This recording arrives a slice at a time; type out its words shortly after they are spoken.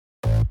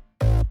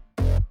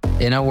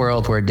In a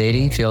world where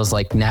dating feels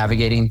like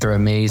navigating through a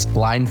maze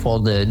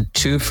blindfolded,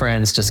 two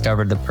friends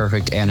discovered the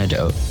perfect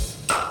antidote: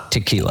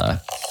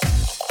 tequila.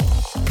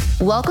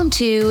 Welcome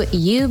to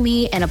You,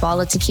 Me, and a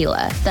Bottle of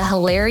Tequila, the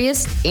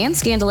hilarious and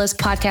scandalous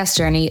podcast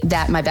journey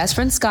that my best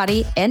friend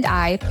Scotty and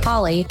I,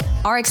 Hollie,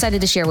 are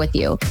excited to share with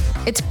you.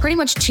 It's pretty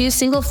much two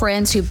single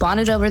friends who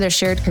bonded over their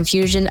shared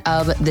confusion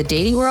of the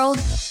dating world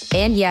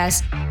and,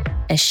 yes,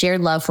 a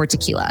shared love for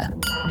tequila.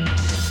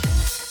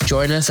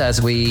 Join us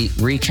as we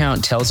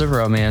recount tales of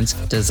romance,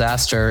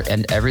 disaster,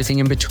 and everything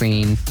in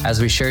between.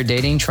 As we share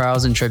dating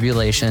trials and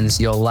tribulations,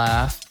 you'll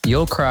laugh,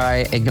 you'll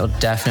cry, and you'll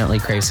definitely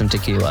crave some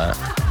tequila.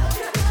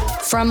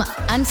 From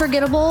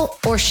unforgettable,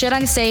 or should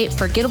I say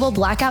forgettable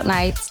blackout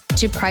nights,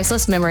 to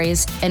priceless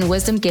memories and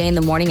wisdom gained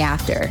the morning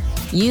after,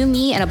 You,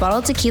 Me, and a Bottle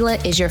of Tequila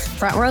is your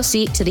front row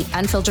seat to the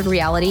unfiltered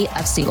reality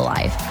of single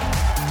life.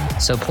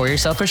 So pour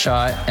yourself a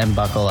shot and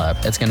buckle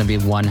up. It's going to be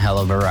one hell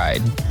of a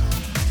ride.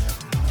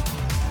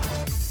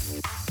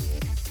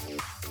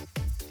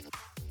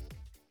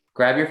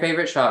 Grab your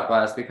favorite shot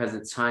glass because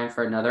it's time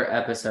for another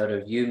episode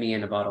of You, Me,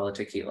 and a Bottle of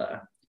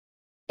Tequila.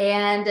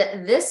 And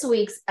this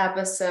week's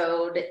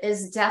episode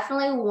is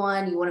definitely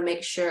one you want to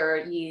make sure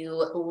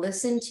you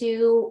listen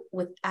to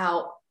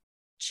without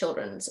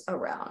children's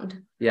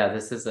around. Yeah,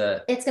 this is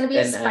it's going to be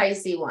a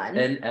spicy one.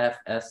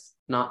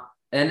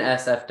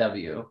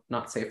 NSFW,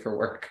 not safe for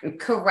work.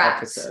 Correct.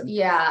 Episode.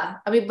 Yeah.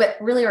 I mean, but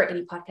really, are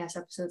any podcast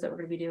episodes that we're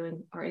going to be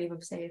doing, are any of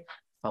them safe?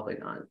 Probably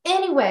not.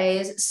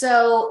 Anyways,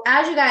 so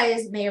as you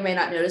guys may or may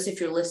not notice, if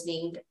you're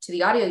listening to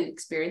the audio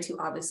experience, you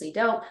obviously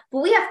don't, but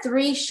we have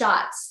 3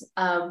 shots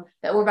that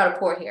we're about to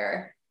pour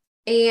here.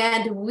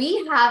 And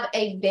we have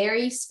a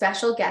very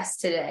special guest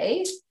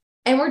today,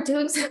 and we're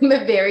doing some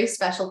very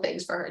special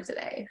things for her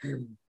today.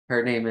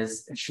 Her name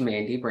is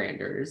Shmandy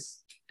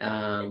Branders.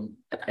 And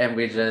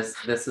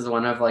this is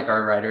one of like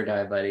our ride or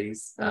die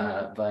buddies.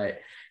 But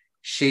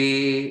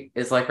she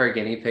is like our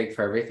guinea pig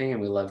for everything, and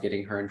we love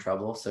getting her in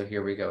trouble. So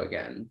here we go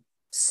again.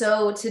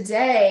 So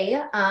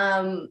today,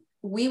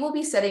 we will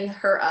be setting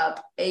her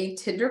up a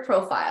Tinder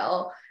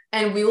profile,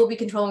 and we will be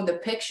controlling the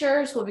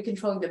pictures. We'll be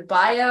controlling the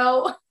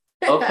bio.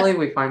 Hopefully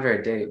we find her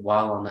a date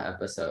while on the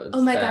episodes.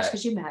 Oh my gosh,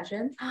 could you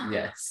imagine?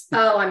 Yes.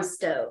 Oh, I'm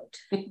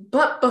stoked.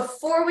 But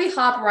before we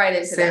hop right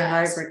into Say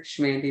that. Say hi,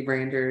 Shmandy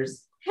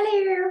Branders.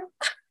 Hello.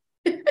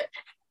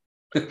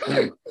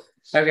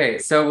 Okay,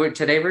 so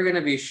today we're going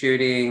to be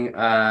shooting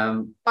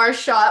our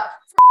shot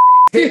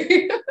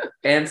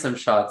and some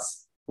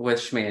shots with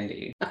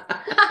Shmandy.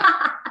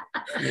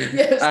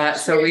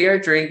 Yes. So we are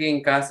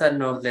drinking Casa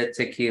Noble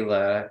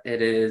Tequila.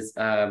 It is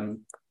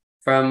from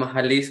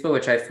Jalisco,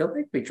 which I feel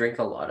like we drink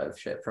a lot of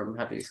shit from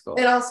Jalisco.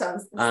 It all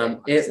sounds the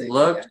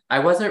same. I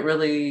wasn't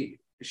really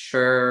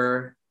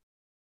sure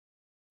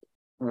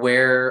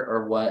where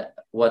or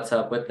what's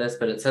up with this,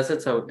 but it says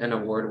it's an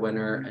award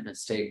winner and a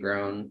state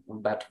grown. I'm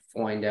about to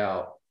find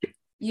out.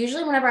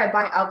 Usually whenever I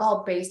buy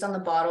alcohol based on the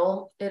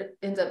bottle, it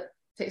ends up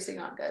tasting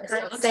not good.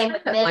 So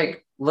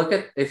like, look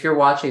at, if you're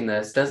watching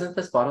this, doesn't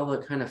this bottle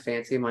look kind of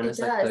fancy? Minus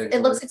it like does.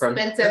 It looks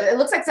expensive. It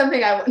looks like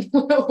something I would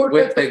order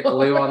with the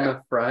glue on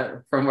the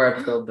front from where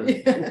I pulled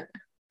the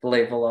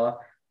label off.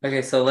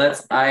 Okay, so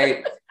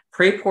I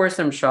pre-pour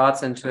some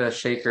shots into a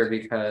shaker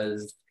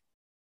because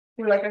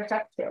we like our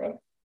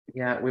cocktail.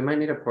 Yeah, we might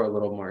need to pour a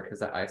little more because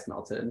the ice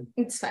melted.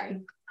 It's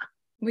fine.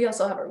 We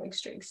also have our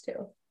mixed drinks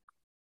too,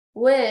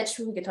 which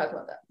we could talk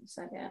about that in a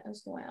second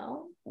as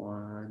well.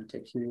 1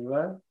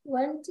 tequila.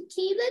 1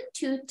 tequila,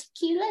 2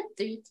 tequila,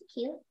 3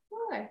 tequila,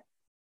 4.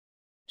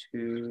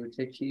 2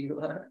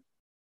 tequila.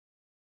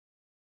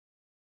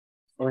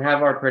 We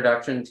have our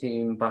production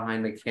team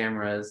behind the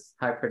cameras.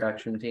 Hi,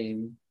 production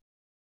team.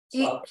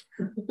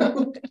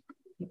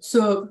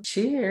 So,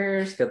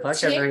 cheers. Good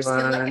luck,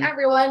 everyone. Good luck,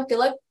 everyone. Good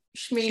luck.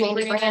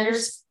 Shmandy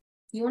Branders.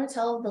 You want to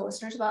tell the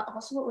listeners about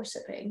also what we're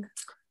sipping?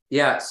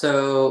 Yeah,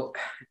 so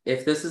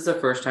if this is the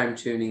first time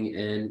tuning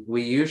in,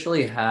 we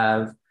usually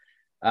have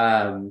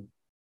a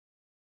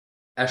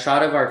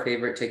shot of our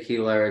favorite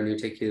tequila or a new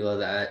tequila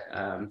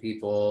that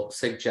people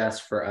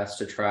suggest for us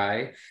to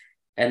try.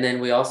 And then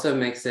we also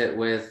mix it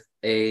with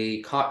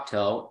a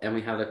cocktail, and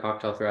we have the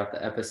cocktail throughout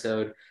the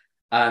episode.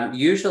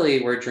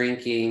 Usually we're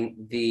drinking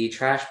the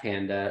Trash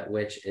Panda,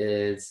 which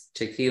is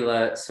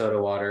tequila soda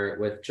water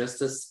with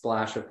just a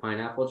splash of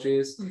pineapple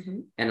juice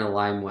and a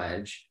lime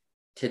wedge.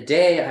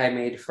 Today I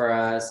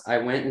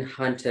went and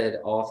hunted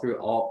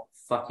all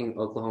fucking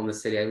Oklahoma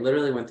City. I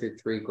literally went through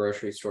 3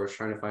 grocery stores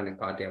trying to find a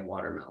goddamn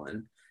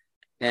watermelon.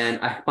 And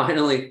I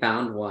finally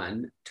found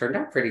one. Turned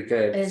out pretty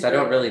good. So I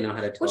don't really know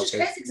how to tell. Which is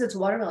crazy because it's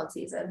watermelon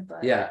season.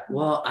 But yeah.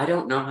 Well, I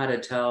don't know how to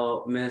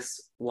tell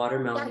Miss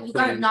Watermelon. Yeah, you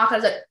gotta knock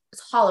it.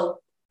 It's hollow.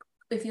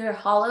 If you're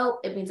hollow,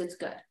 it means it's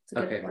good. It's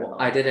good. Okay. Well,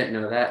 I didn't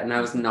know that, and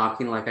I was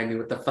knocking like I knew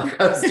what the fuck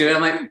I was doing.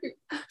 I'm like,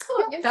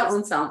 that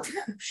one sounds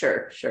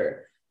sure.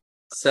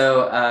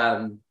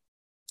 So,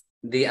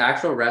 the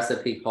actual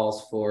recipe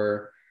calls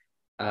for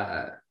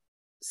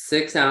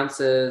 6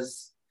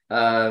 ounces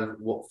of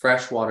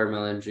fresh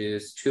watermelon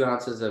juice, 2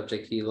 ounces of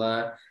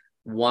tequila,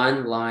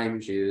 1 lime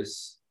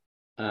juice,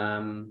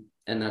 and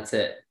that's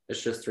it.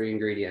 It's just 3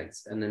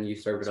 ingredients, and then you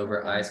serve it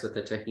over ice with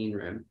a tahini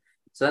rim.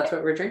 So that's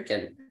what we're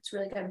drinking. It's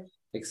really good.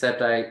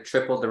 Except I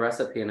tripled the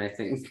recipe, and I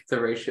think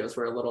the ratios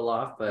were a little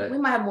off, but we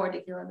might have more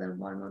tequila than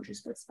watermelon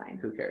juice, but it's fine.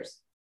 Who cares?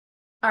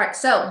 All right,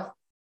 so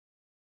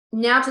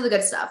now to the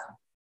good stuff.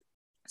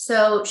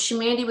 So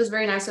Shamandy was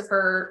very nice of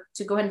her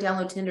to go ahead and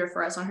download Tinder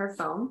for us on her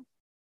phone.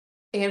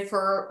 And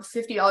for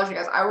 $50, you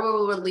guys, I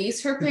will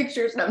release her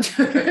pictures. No, I'm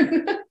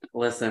joking.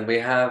 Listen, I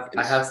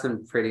have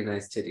some pretty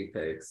nice titty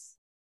pics.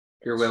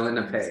 You're willing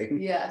to pay.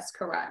 Yes,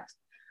 correct.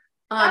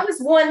 That was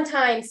one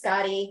time,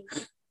 Scotty.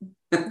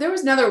 There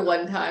was another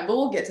one time, but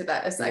we'll get to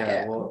that in a second.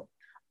 Yeah, well.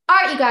 All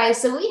right, you guys.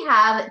 So we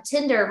have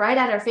Tinder right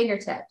at our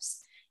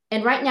fingertips.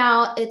 And right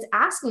now it's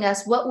asking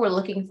us what we're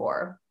looking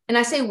for. And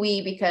I say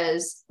we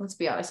because let's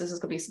be honest, this is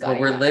gonna be Scotty.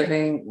 Well,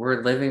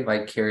 we're living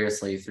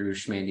vicariously through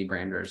Shmandy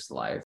Brander's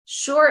life.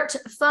 Short,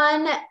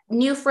 fun,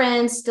 new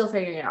friends, still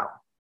figuring it out.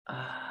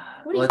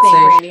 What do you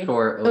think, Brandy?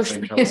 Short,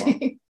 open to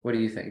long. What do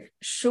you think?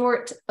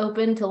 Short,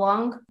 open to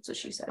long. That's what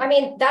she said. I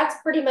mean, that's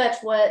pretty much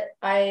what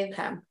I've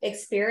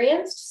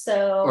experienced.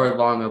 So or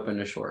long, open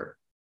to short.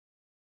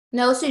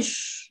 No, let's do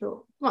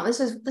short. Come on, this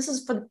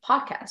is for the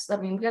podcast. I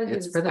mean, we gotta do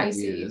this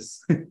spicy.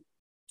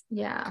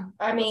 Yeah.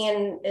 I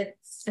mean,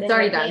 it's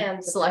already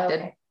done.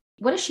 Selected. Okay.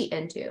 What is she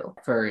into?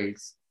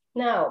 Furries.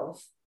 No.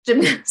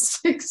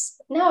 Gymnastics.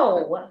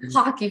 No.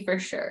 Hockey for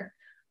sure.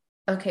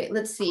 Okay,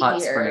 let's see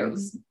Hot here.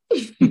 Springs.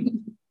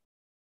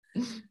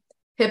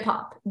 Hip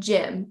hop,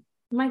 gym.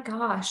 Oh my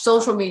gosh,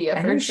 social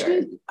media for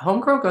sure.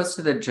 Homegirl goes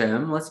to the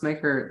gym. Let's make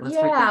her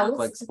look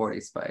like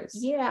Sporty Spice.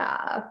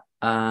 Yeah.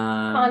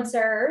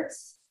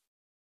 Concerts.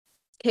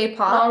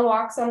 K-pop. Long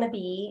walks on the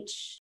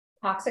beach.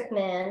 Toxic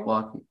men.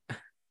 Walking.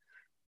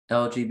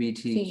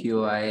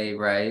 LGBTQIA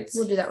rights.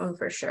 We'll do that one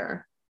for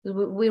sure.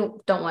 We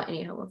don't want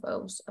any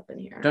homophobes up in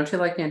here. Don't you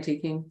like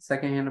antiquing,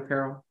 secondhand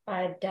apparel?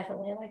 I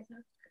definitely like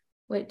that.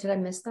 Wait, did I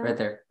miss that? Right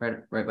there,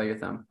 right by your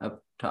thumb,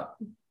 up top.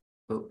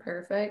 Oh,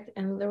 perfect.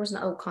 And there was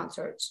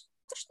concerts.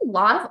 There's a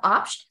lot of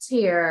options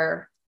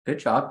here. Good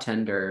job,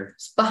 Tinder.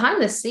 It's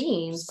behind the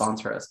scenes.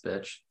 Sponsor us,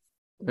 bitch.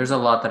 There's a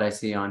lot that I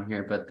see on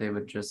here, but they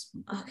would just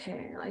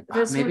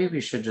maybe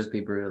we should just be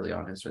brutally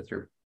honest with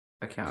your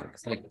account.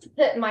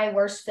 Put my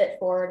worst foot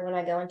forward when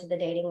I go into the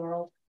dating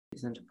world.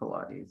 She's into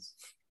Pilates.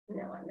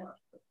 No, I'm not.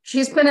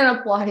 She's been in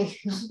a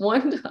Pilates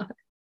one time.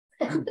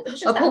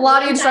 A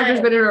Pilates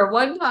instructor's been in her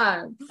one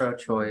time.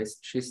 Pro-choice.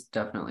 She's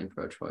definitely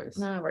pro-choice.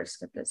 No, we're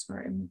skip this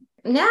part.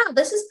 Now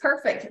this is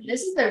perfect.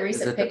 This is the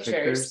recent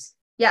pictures.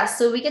 Yeah,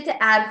 so we get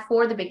to add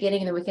 4 at the beginning,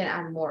 and then we can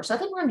add more. So I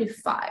think we're gonna do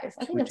 5.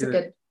 I think that's a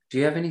good. Do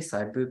you have any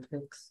side boob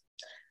pics?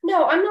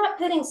 No, I'm not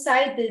putting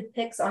side boob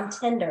pics on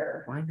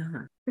Tinder. Why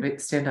not?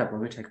 Wait, stand up.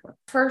 Let me take one.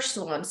 First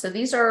one. So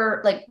these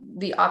are like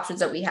the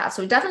options that we have.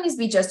 So it definitely needs to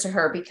be just to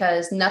her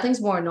because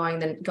nothing's more annoying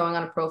than going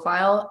on a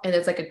profile and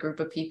it's like a group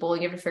of people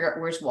and you have to figure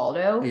out where's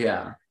Waldo.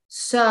 Yeah.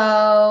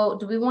 So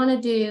do we want to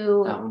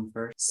do that one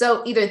first?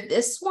 So either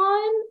this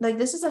one, like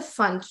this is a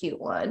fun, cute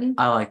one.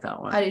 I like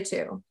that one. I do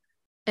too.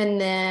 And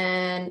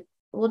then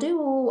we'll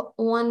do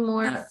one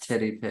more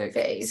titty pic.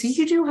 Face. See,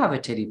 you do have a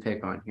titty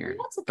pic on here,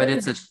 but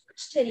it's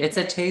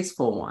a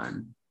tasteful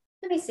one.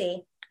 Let me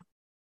see.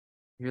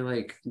 You're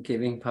like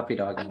giving puppy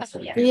dog.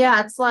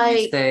 Yeah, it's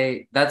like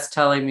that's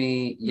telling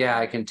me, yeah,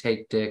 I can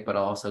take dick, but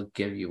I'll also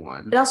give you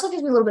one. It also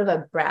gives me a little bit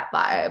of a brat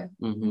vibe.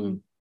 Mm-hmm.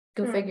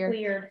 Go figure.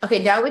 Weird.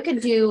 Okay, now we could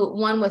do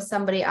one with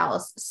somebody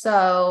else.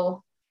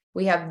 So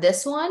we have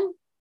this one.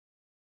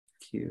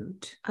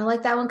 Cute. I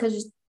like that one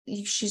because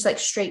she's like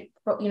straight.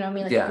 You know what I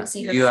mean? Like yeah. You can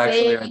see her you face.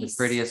 Actually are the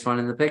prettiest one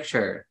in the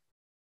picture.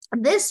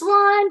 This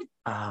one.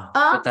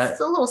 Oh, it's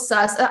a little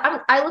sus.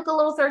 I look a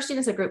little thirsty.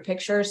 It's a group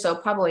picture, so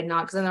probably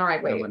not. Because then they're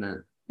like, wait,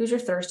 who's your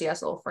thirsty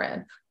ass little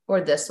friend? Or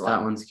this one?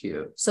 That one's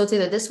cute. So it's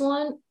either this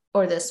one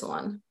or this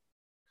one.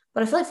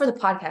 But I feel like for the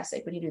podcast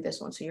sake, we need to do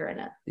this one, so you're in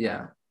it.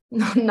 Yeah.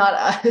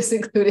 Not us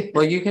included.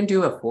 Well, you can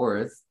do a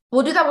 4th.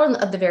 We'll do that one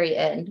at the very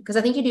end because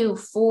I think you do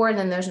 4 and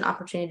then there's an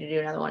opportunity to do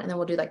another one and then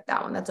we'll do like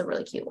that one. That's a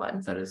really cute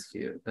one. That is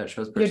cute. That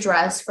shows your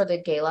dress for the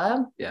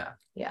gala. Yeah.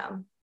 Yeah.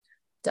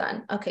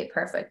 Done. Okay,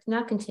 perfect.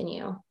 Now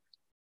continue.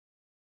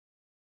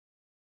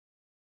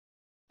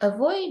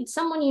 Avoid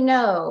someone you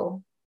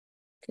know.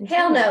 Continue.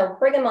 Hell no.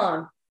 Bring them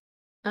on.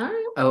 All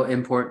right. Oh,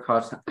 import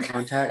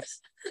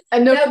contacts.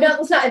 No,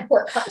 it's not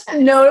import contacts.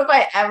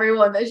 Notify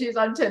everyone that she's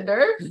on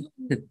Tinder.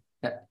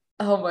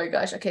 Oh my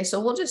gosh. Okay, so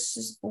we'll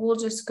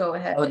just go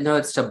ahead. Oh no,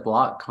 it's to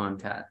block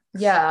contact.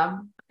 Yeah.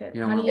 Okay.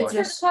 It's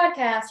just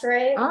podcast,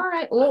 right? All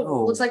right.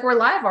 Oh, looks like we're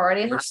live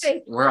already.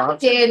 We're on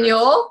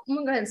Daniel. I'm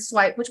gonna go ahead and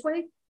swipe. Which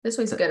way? This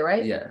way's good,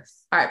 right?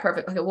 Yes. All right,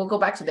 perfect. Okay, we'll go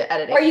back to the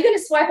editing. Are you gonna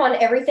swipe on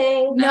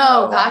everything?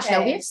 No, gosh,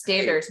 no. We have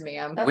standards,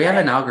 ma'am. Okay. We have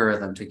an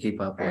algorithm to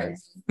keep up with.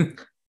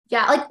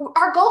 Yeah, like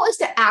our goal is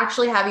to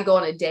actually have you go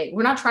on a date.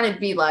 We're not trying to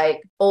be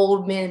like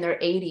old men in their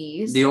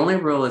 80s. The only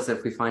rule is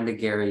if we find a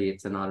Gary,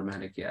 it's an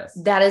automatic yes.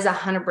 That is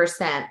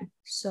 100%.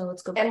 So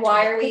let's go back. And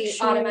why are we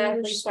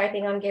automatically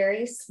swiping on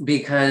Gary's?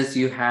 Because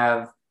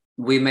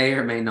we may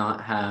or may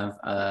not have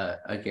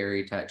a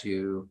Gary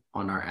tattoo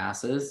on our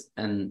asses.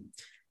 And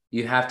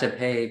you have to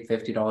pay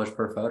 $50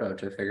 per photo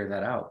to figure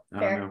that out. I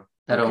don't know.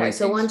 That okay, only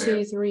so 1,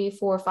 2, 3,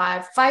 4,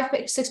 5,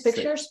 6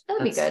 pictures.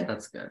 That'd be good.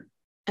 That's good.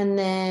 And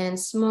then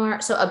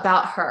smart. So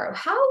about her,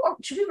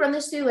 should we run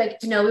this through? Like,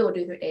 no, we will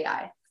do through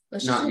AI.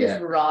 Let's just do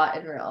this raw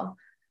and real,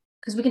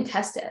 because we can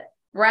test it.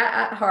 Rat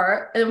at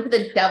heart, and then put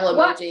the devil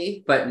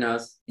emoji. But no,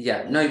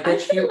 I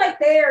feel like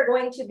they are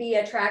going to be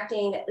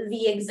attracting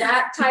the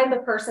exact type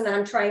of person that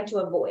I'm trying to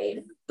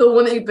avoid. The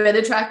one that you've been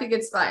attracting,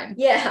 it's fine.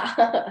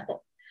 Yeah.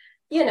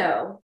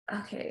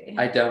 Okay.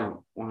 I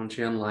don't. Why don't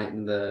you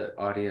enlighten the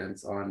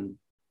audience on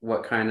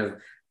what kind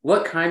of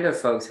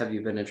folks have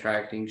you been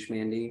attracting,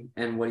 Shmandy,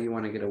 and what do you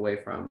want to get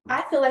away from?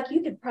 I feel like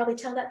you could probably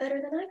tell that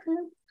better than I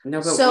could. No,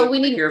 but so we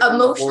need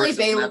emotionally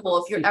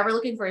available. If you're ever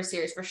looking for a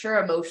series, for sure,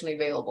 emotionally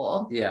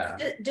available. Yeah.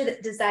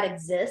 Does that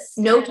exist?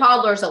 No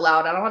toddlers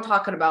allowed. I don't want to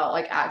talk about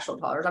like actual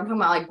toddlers. I'm talking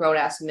about like grown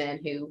ass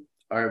men who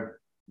are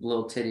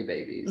little titty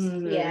babies.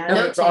 Mm-hmm. Yeah.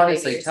 No,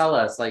 honestly, babies. Tell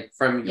us, like,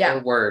 from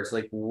your words,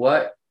 like,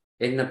 what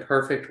in the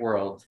perfect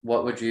world,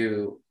 what would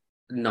you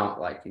not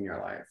like in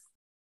your life?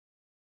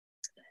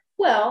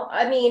 Well,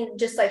 I mean,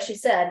 just like she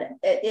said,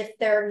 if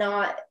they're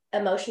not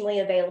emotionally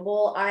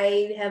available,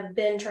 I have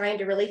been trying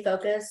to really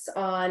focus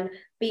on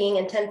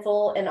being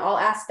intentful in all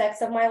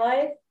aspects of my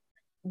life,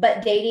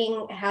 but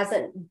dating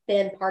hasn't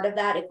been part of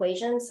that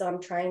equation. So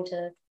I'm trying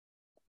to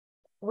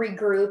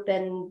regroup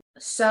and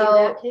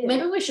so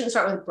maybe we should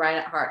start with Brian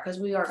at heart, because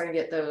we are going to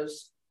get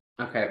those.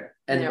 Okay.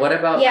 And what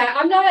about? Yeah,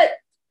 I'm not.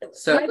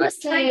 So I'm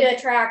just trying to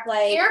attract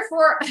like here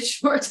for a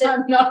short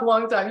time, not a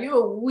long time. You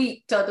have a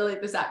week to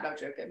delete this app. No,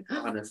 joking.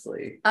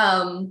 Honestly,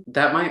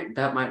 that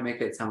might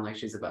make it sound like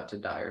she's about to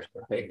die or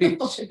something.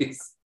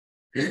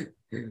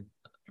 We're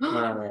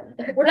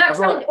not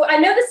trying. I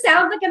know this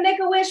sounds like a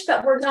make-a-wish,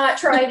 but we're not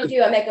trying to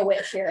do a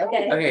make-a-wish here.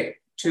 Okay. Okay.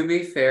 To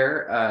be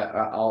fair,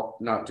 I'll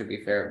not to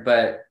be fair,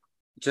 but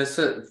just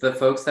the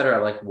folks that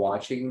are like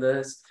watching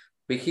this,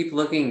 we keep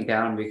looking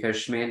down because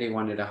Shmandy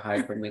wanted to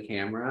hide from the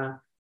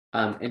camera.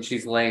 And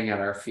she's laying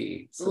at our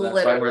feet. So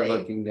that's why we're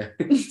looking down.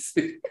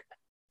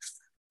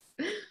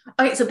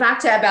 Okay, so back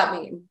to about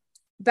me.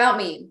 About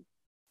me.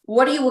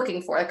 What are you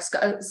looking for? Like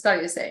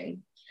Scotty is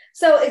saying.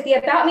 So is the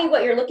about me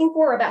what you're looking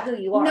for, or about who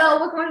you are? No,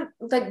 we're going to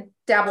like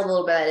dabble a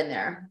little bit in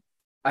there.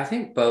 I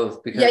think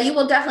both. Because you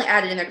will definitely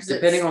add it in there.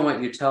 Depending on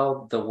what you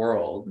tell the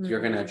world,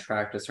 you're going to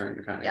attract a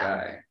certain kind of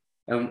guy.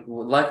 And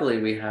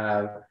luckily we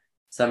have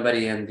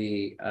somebody in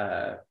the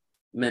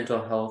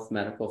mental health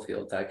medical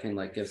field that can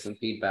like give some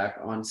feedback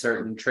on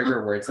certain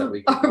trigger words that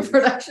we can our use.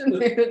 Production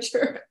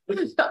manager.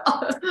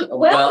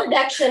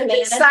 Production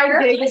manager.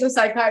 Side gig is a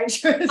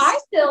psychiatrist. I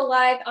feel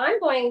like I'm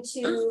going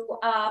to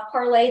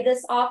parlay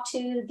this off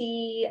to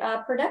the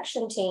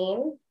production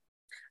team.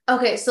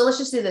 Okay, so let's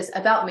just do this.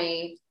 About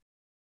me,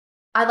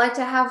 I like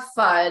to have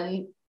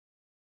fun.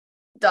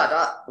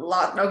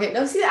 Okay,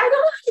 no, see, I don't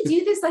want to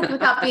do this like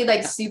without being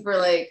like super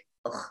like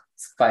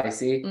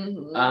spicy.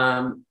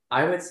 Mm-hmm.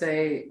 I would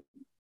say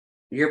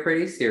you're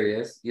pretty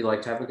serious. You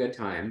like to have a good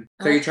time.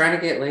 So are you trying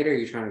to get laid, or are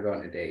you trying to go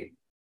on a date?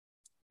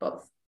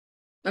 Both.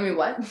 I mean,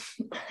 what?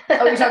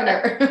 Oh, you're talking to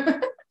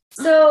her.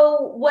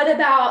 So what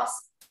about,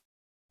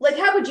 like,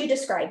 how would you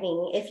describe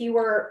me if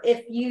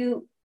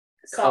you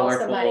saw colorful,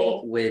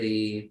 somebody?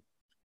 Witty,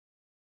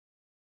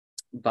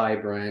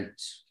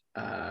 vibrant.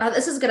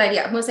 This is a good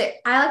idea. I'm going to say,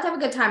 I like to have a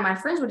good time. My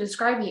friends would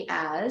describe me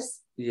as.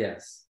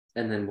 Yes.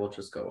 And then we'll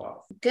just go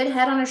off. Good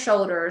head on her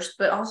shoulders,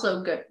 but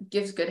also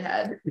gives good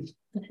head.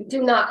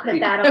 Do not put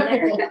that on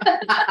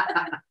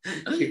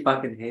there. She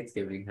fucking hates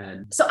giving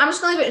head. So I'm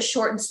just going to leave it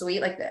short and sweet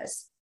like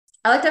this.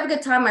 I like to have a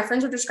good time. My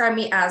friends would describe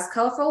me as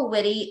colorful,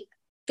 witty,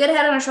 good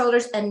head on her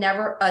shoulders, and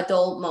never a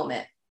dull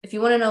moment. If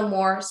you want to know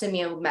more, send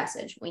me a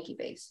message. Winky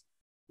face.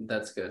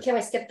 That's good. Can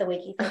we skip the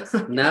winky face?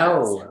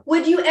 No.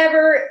 Would you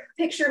ever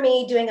picture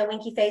me doing a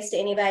winky face to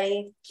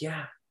anybody?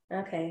 Yeah.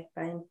 Okay,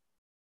 fine.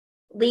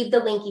 Leave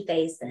the winky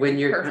face then. When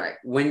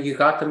you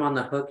got them on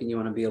the hook and you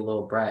want to be a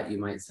little brat, you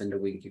might send a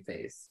winky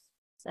face.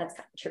 That's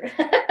kind of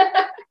true.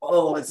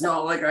 Oh, it's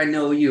not like I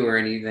know you or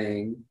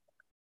anything.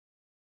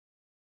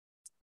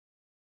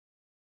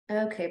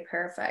 Okay,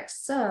 perfect.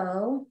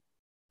 So,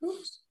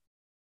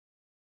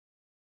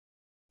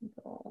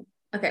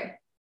 okay.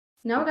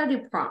 Now we gotta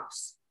do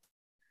prompts.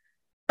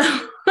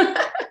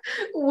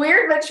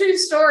 Weird but true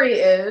story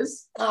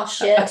is. Oh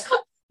shit.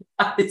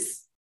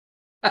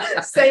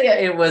 Say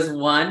it. It was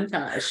one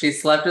time she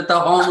slept with the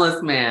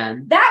homeless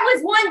man. That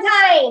was one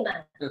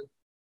time.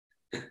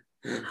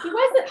 He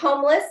wasn't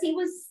homeless. He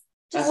was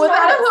just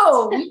without a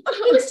home. He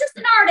was just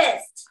an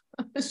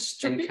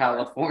artist in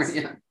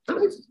California.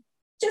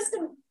 Just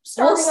a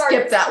we'll skip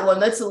artist. that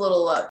one. That's a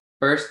little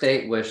First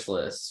date wish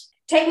list.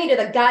 Take me to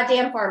the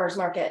goddamn farmer's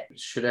market.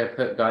 Should I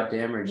put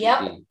goddamn or GD?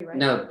 Yep.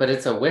 No, but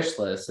it's a wish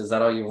list. Is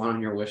that all you want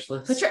on your wish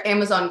list? Put your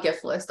Amazon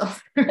gift list on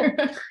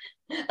there.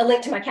 A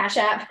link to my Cash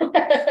App.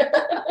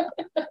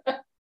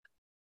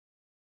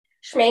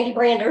 Schmandy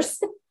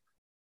Branders.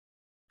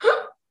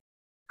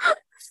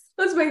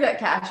 Let's make that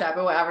Cash App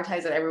and we'll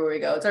advertise it everywhere we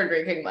go. It's our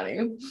drinking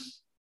money.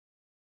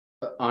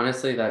 But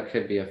honestly, that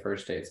could be a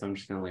first date, so I'm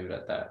just gonna leave it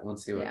at that.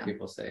 Let's see what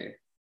people say.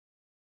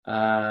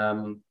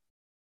 I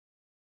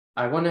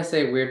want to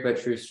say weird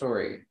but true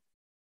story.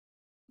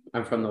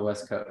 I'm from the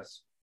West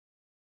Coast.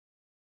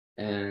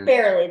 And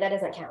barely, that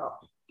doesn't count.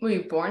 Were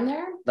you born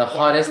there? The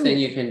hottest thing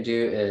you can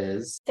do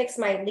is fix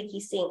my leaky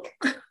sink.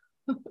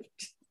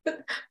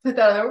 We're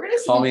gonna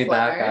call me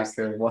back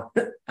after what?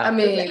 I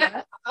mean,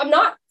 I'm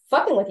not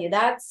fucking with you.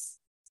 That's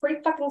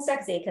pretty fucking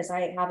sexy because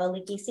I have a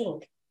leaky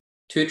sink.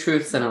 2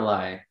 truths and a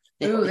lie.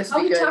 Ooh, this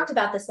we talked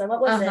about this one.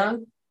 What was it?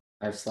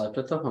 I've slept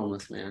with a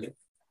homeless man.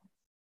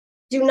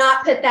 Do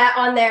not put that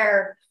on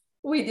there.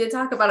 We did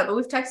talk about it, but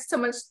we've texted so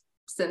much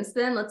since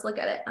then. Let's look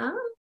at it.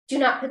 Do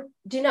not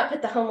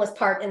put the homeless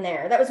part in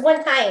there. That was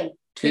one time.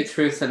 2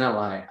 truths and a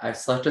lie. I've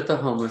slept with a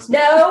homeless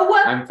man. No.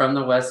 I'm from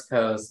the West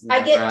Coast.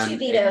 I get 2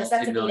 vetoes.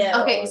 That's a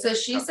veto. Okay, so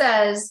she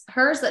says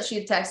hers that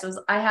she texted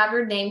was, I have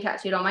your name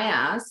tattooed on my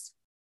ass.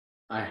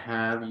 I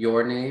have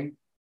your name.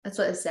 That's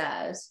what it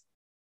says.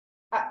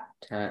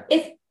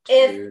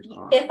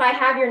 If I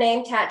have your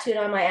name tattooed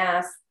on my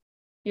ass,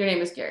 your name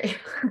is Gary.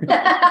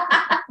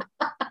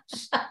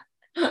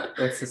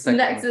 What's the second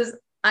Next one? is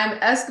I'm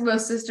Eskimo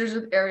sisters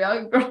with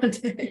Ariel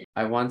Grande.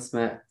 I once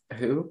met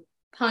who?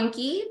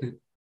 Punky,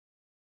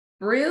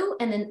 Brew,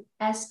 and then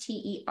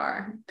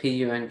Ster.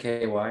 Punky.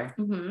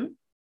 Mm-hmm.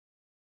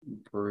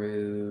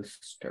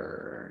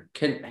 Brewster.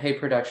 Hey,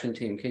 production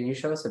team, can you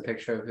show us a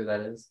picture of who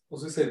that is? I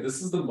was gonna say,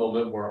 this is the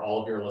moment where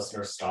all of your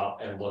listeners stop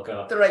and look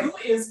up. They're like, who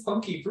is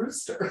Punky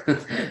Brewster?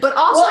 But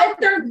also, well, if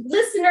their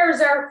listeners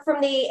are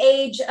from the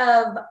age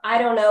of, I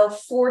don't know,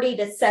 40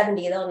 to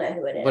 70, they'll know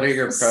who it is. What are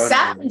your pronouns?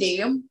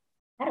 70.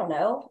 I don't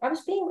know. I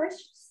was being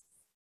gracious.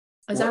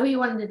 Is that who you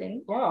wanted to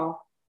date? No.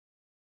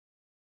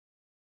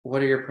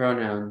 What are your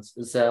pronouns?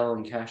 Zelle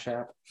and Cash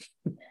App?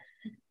 No.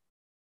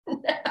 I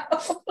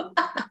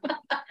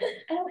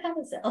don't have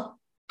a Zelle.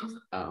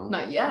 Oh.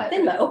 Not yet.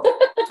 Venmo.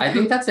 I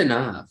think that's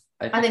enough.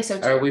 I think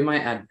so too. Or we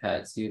might add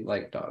pets. You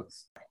like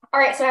dogs. All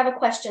right, so I have a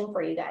question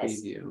for you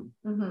guys. Preview.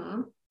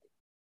 Mm-hmm.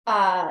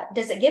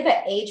 Does it give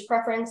an age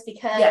preference?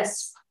 Because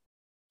yes.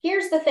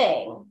 Here's the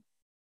thing.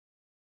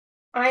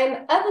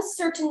 I'm of a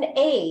certain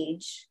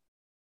age.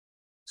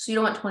 So you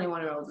don't want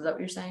 21-year-olds, is that what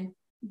you're saying?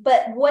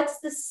 But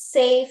what's the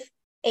safe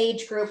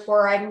age group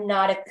where I'm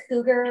not a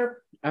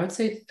cougar? I would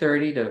say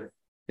 30 to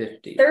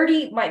 50.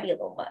 30 might be a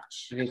little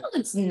much. No,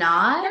 it's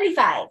not.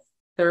 35.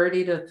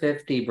 30 to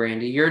 50,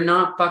 Brandy. You're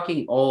not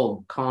fucking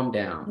old. Calm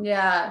down.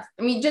 Yeah.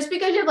 I mean, just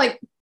because you have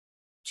like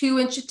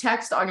 2-inch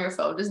text on your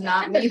phone does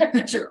not mean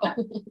that you're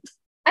old.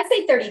 I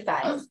say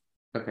 35.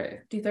 Okay.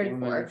 Do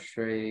 34.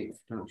 Straight.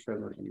 Don't show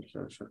what you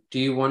show. Do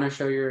you want to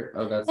show your?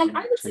 Oh, that's. And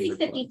I would say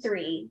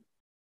 53.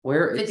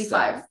 Where is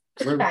 55.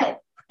 55.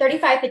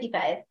 35,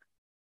 55.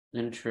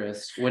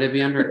 Interest. Would it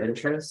be under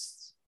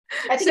interests?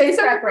 I think it's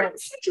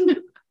preference.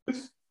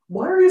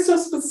 Why are you so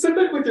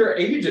specific with your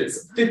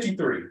ages?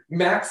 53.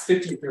 Max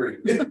 53.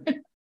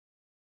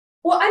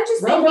 Well, I'm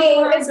just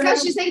thinking. It's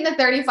because she's taking the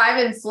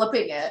 35 and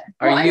flipping it.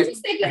 I'm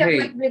just thinking of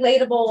like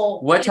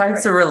relatable. What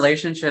types of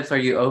relationships are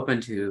you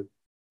open to?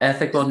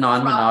 Ethical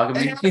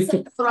non-monogamy?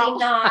 I'm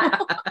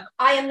not.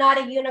 I am not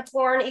a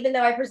unicorn, even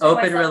though I present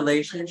Open myself.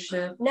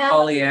 relationship? No.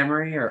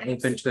 Polyamory or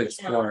open to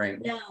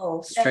exploring?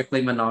 No.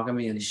 Strictly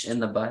monogamy in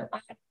the butt?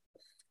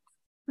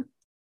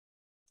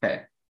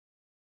 Okay.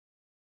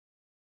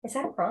 Is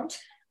that a prompt?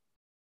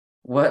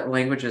 What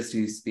languages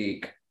do you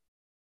speak?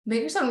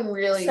 Make yourself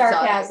really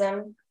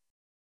sarcasm.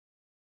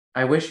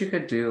 I wish you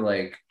could do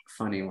like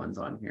funny ones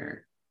on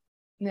here.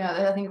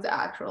 Yeah, I think it's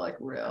actual, like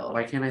real.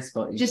 Why can't I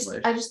spell English?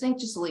 I just think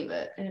just leave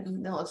it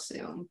and they'll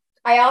assume.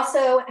 I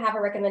also have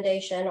a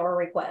recommendation or a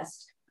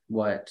request.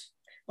 What?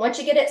 Once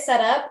you get it set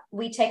up,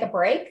 we take a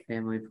break.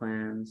 Family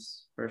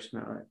plans, first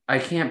note. I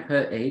can't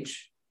put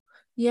H.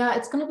 Yeah,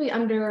 it's gonna be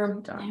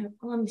under.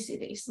 Let me see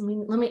these.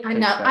 Let me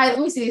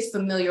see these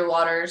familiar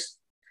waters.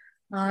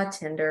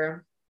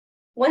 Tinder.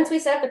 Once we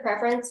set up the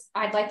preference,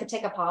 I'd like to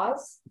take a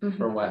pause.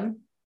 For what?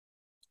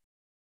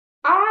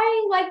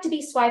 I like to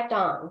be swiped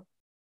on,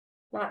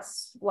 not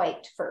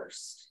swiped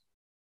first.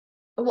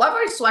 Well, I've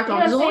already swiped on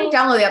because when we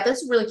downloaded the app,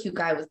 this really cute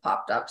guy was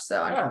popped up.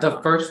 So the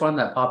first one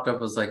that popped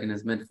up was like in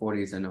his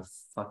mid-40s and a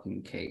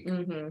fucking cake.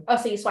 Mm-hmm. Oh,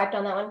 so you swiped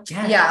on that one?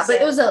 Yeah, but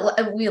it was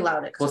we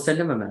allowed it. We'll send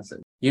him a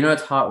message. You know,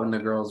 it's hot when the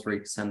girls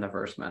send the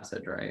first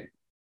message, right?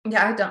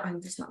 Yeah,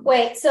 I'm just not.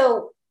 Wait,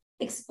 so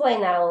explain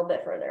that a little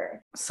bit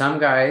further. Some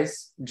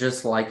guys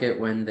just like it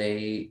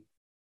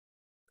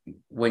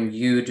when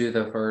you do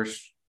the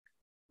first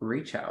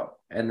reach out,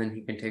 and then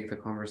he can take the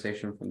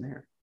conversation from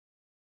there.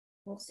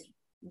 We'll see.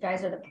 You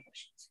guys are the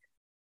professionals.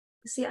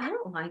 See, I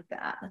don't like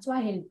that. That's why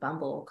I hated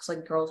Bumble, because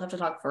like girls have to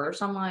talk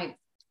first. I'm like,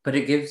 but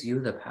it gives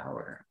you the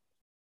power.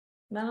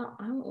 No,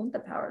 I don't want the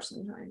power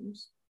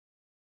sometimes.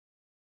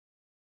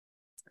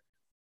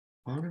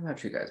 I don't know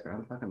about you guys, but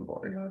I'm fucking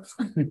bored.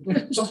 How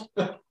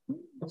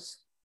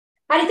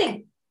do you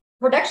think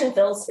production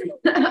feels?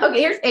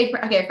 Okay, here's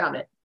I found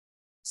it.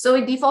 So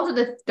we defaulted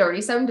to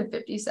 37 to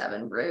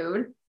 57.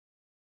 Rude.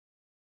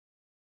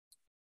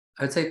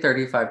 I'd say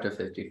 35 to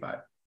 55.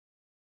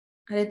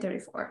 I did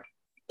 34.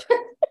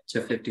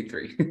 to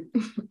 53.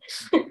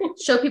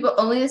 Show people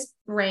only this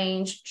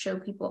range. Show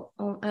people,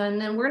 and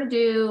then we're gonna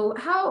do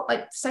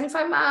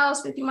 75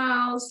 miles, 50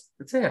 miles.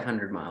 Let's say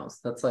 100 miles.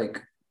 That's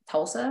like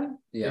Tulsa.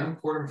 Yeah.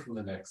 Import them from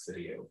the next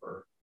city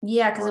over.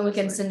 Yeah, because then we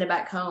can send it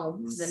back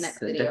home to the next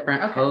city.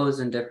 Different codes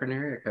and different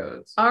area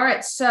codes. All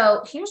right.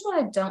 So here's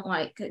what I don't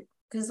like,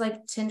 because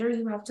like Tinder,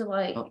 you have to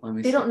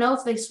they don't know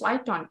if they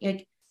swiped on you.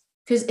 Like,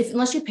 because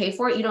unless you pay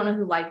for it, you don't know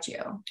who liked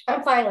you.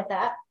 I'm fine with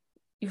that.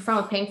 You're fine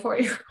with paying for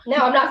it? No,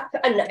 I'm not.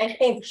 I'm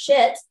paying for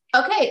shit.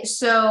 Okay,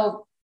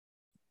 so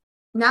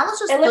now let's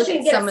just unless look you at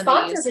can get some a of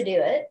sponsor these. to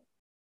do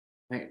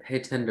it. Hey,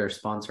 Tinder,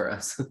 sponsor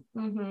us.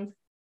 Mm-hmm.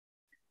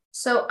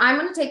 So I'm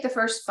going to take the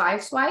first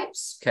 5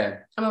 swipes. Okay.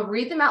 I'm going to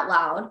read them out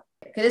loud.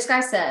 Okay, this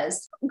guy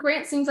says,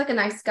 Grant seems like a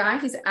nice guy.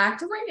 He's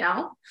active right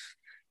now.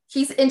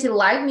 He's into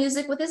live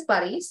music with his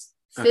buddies,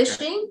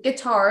 fishing,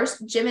 guitars,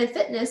 gym and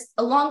fitness,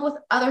 along with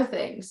other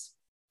things.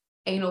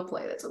 Anal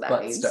play, that's what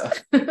that means.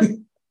 Stuff.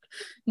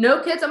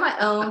 No kids of my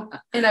own,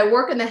 and I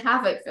work in the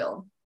HVAC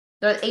field.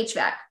 The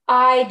HVAC.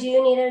 I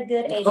do need a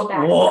good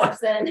HVAC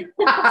person.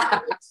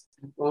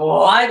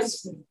 What?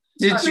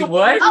 Did you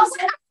what? Oh,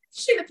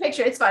 shoot the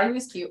picture. It's fine. He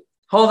was cute.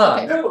 Hold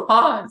on. Okay.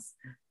 Pause.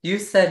 You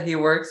said he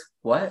works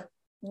what?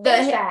 The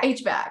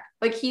HVAC,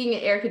 like heating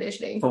and air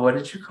conditioning. But what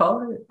did you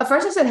call it? At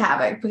first I said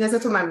havoc because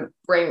that's what my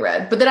brain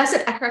read. But then I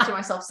corrected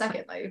myself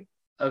secondly.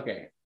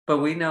 Okay. But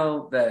we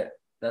know that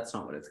that's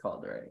not what it's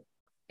called, right?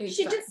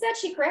 She just said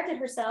she corrected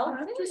herself.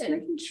 I'm just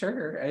making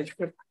sure. I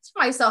corrected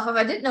myself. If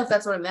I didn't know if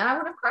that's what it meant, I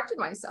would have corrected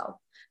myself.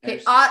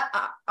 Okay,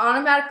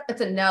 automatic. It's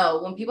a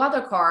no. When people have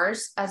their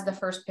cars as the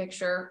first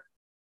picture,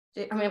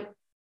 I mean,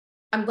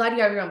 I'm glad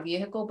you have your own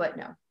vehicle, but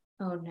no.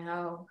 Oh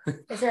no.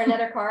 Is there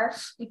another car?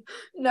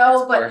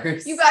 No, but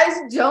worse. You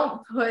guys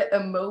don't put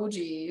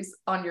emojis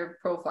on your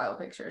profile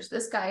pictures.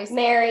 This guy's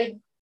married.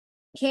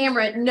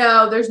 Cameron.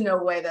 No, there's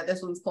no way that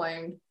this one's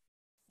playing.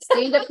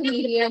 Stand-up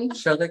comedian.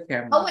 Show the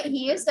camera. Oh wait,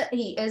 he is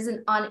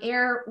an on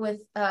air with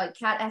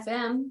Cat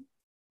FM.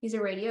 He's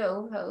a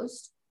radio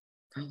host.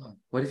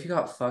 What if you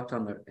got fucked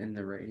in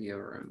the radio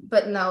room?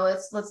 But no,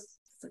 let's look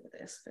at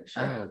this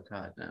picture. Oh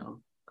god, no.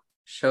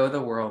 Show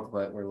the world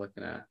what we're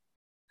looking at.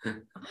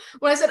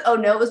 When I said oh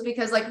no, it was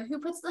because like who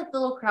puts like the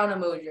little crown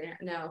emoji in here?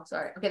 No,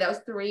 sorry. Okay, that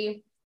was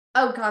 3.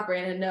 Oh god,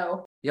 Brandon,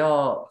 no.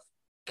 Y'all,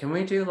 can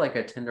we do like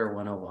a Tinder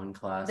 101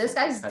 class? This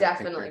guy's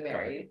definitely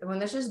married. When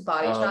there's just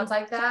body shots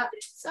like that,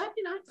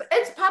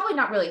 it's probably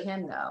not really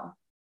him though.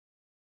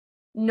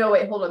 No,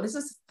 wait, hold on. This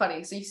is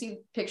funny. So you see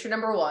picture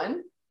number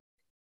 1.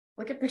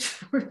 Look at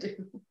picture number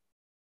 2.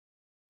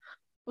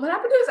 What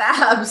happened to his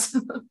abs?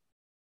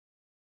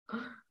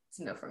 It's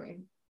no for me.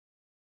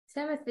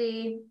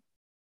 Timothy.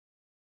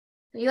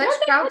 You like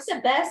crowd the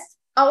best.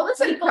 Oh,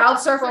 this is crowd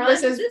surfing.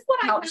 This is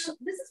what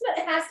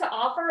it has to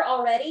offer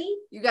already.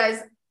 You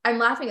guys, I'm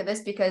laughing at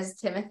this because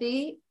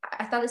Timothy,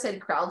 I thought it said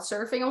crowd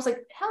surfing. I was like,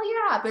 hell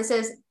yeah, but it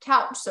says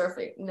couch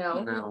surfing.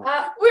 No.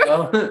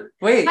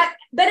 Wait.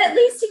 But at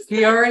least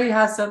he already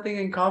has something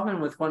in common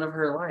with one of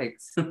her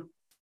likes.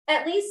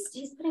 At least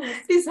he's putting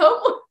he's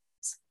homeless.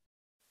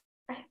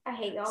 I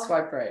hate y'all.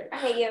 Swipe right. I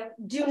hate you.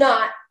 Do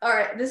not. All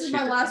right, this is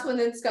my last one.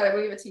 Then Scott, I'm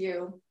gonna give it to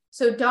you.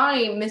 So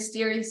Donnie,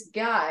 mysterious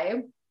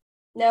guy.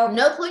 No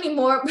clue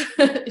anymore.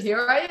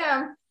 Here I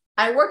am.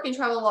 I work and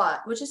travel a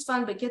lot, which is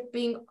fun, but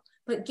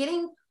it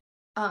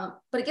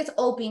gets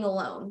old being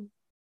alone.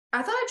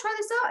 I thought I'd try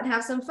this out and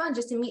have some fun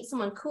just to meet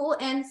someone cool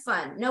and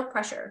fun. No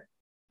pressure.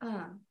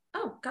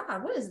 Oh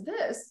God, what is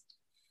this?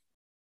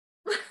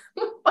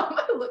 What am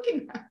I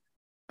looking at?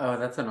 Oh,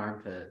 that's an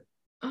armpit.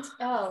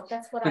 Oh,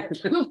 that's what I.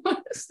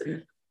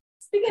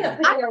 Speaking of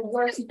your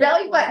worst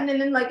belly button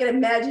and then like an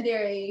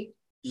imaginary.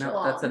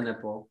 No, that's a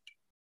nipple.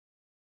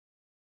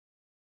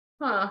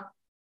 Huh.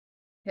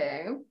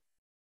 Okay.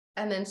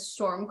 And then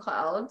storm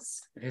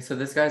clouds. Okay, so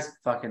this guy's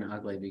fucking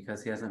ugly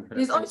because he hasn't put.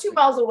 He's only 2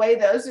 miles away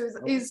though, so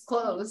he's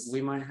close.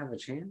 We might have a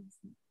chance.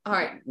 All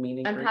right.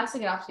 I'm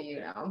passing it off to you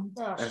now.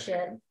 Oh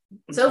shit.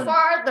 So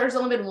far, there's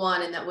only been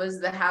one, and that was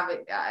the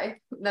Havoc guy.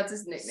 That's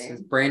his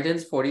nickname.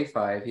 Brandon's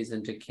 45. He's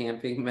into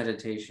camping,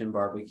 meditation,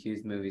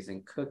 barbecues, movies,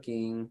 and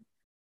cooking.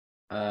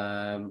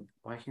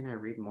 Why can't I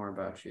read more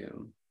about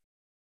you?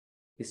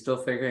 He's still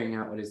figuring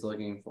out what he's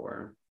looking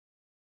for.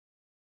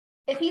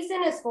 If he's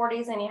in his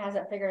 40s and he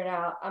hasn't figured it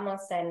out, I'm gonna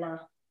say no.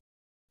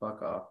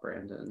 Fuck off,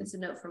 Brandon. It's a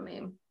note from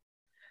me.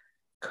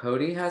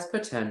 Cody has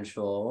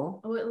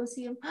potential. Oh, wait, let's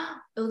see him.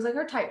 It looks like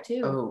her type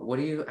too. Oh,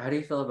 how do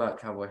you feel about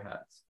cowboy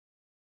hats?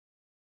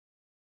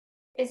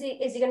 Is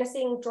he gonna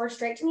sing George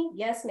Strait to me?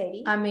 Yes,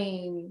 maybe. I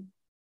mean,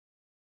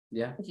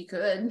 yeah, you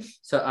could.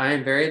 So I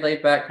am very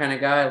laid back kind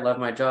of guy. I love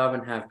my job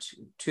and have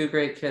two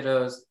great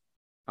kiddos.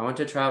 I want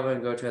to travel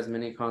and go to as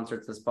many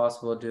concerts as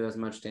possible, do as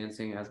much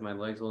dancing as my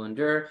legs will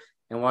endure,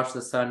 and watch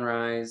the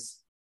sunrise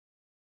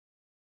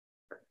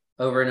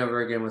over and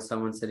over again with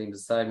someone sitting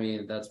beside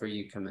me. That's where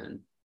you come in.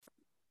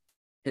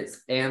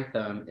 His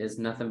anthem is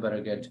Nothing But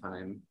a Good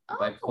Time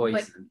by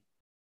Poison.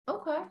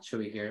 Okay. Should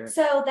we hear it?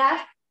 So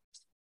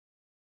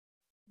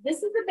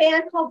This is a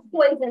band called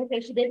Poison, in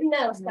case you didn't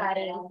know,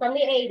 Scotty, from the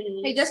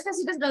 80s. Hey, just because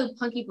he doesn't know who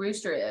Punky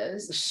Brewster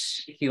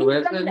is. He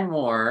lives in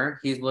Moore.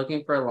 He's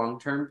looking for a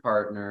long-term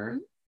partner.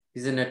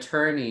 He's an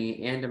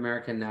attorney and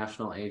American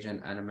National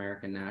agent at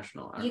American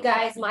National. You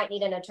guys might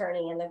need an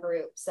attorney in the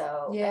group,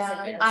 so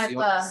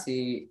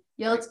see.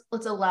 Yeah,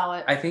 let's allow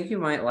it. I think you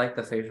might like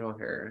the facial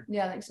hair.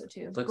 Yeah, I think so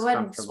too. Go ahead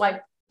and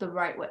swipe the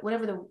right way,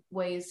 whatever the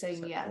way is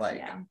saying yes.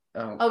 Yeah.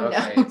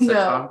 Okay. No, so no.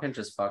 Tom can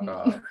just fuck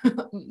off.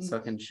 So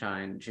can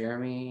shine.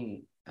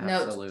 Jeremy,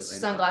 absolutely. No,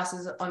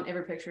 sunglasses on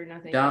every picture. No,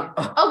 thank you.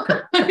 Oh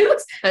God, he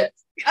looks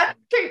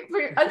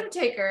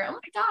Undertaker. Oh my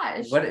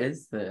gosh. What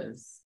is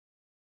this?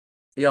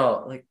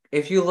 Y'all, like,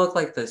 if you look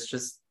like this,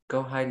 just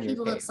go hide in your He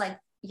cave. looks like,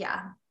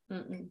 yeah.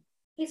 Mm-mm.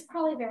 He's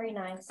probably very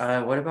nice.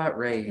 What about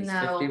Ray? He's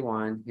No.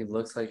 51. He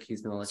looks like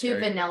he's military. Too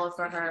vanilla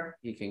for her.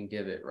 He can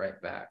give it right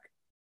back.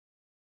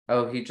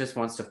 Oh, he just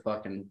wants to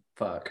fucking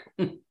fuck.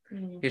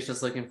 He's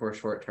just looking for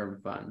short-term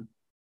fun.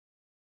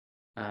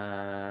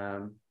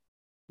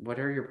 What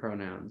are your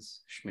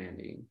pronouns,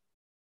 Schmandy?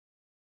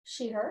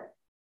 She, her.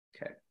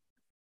 Okay.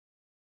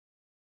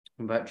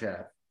 What about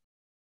Jeff?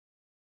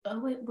 Oh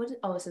wait,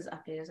 it says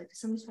update. I was like, did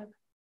somebody swipe?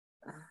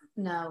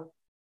 No.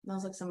 That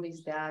was like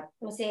somebody's dad.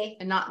 Let me see.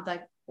 And not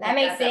like Let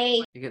me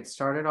see. You get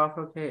started off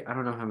okay. I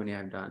don't know how many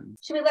I've done.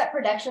 Should we let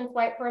production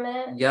swipe for a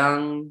minute?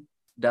 Young,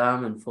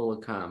 dumb, and full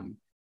of cum.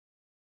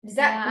 Is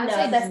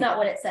that that's not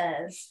what it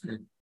says.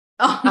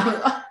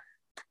 Oh.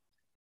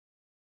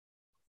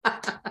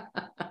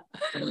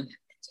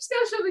 Just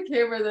gotta show the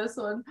camera this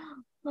one.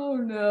 Oh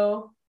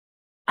no.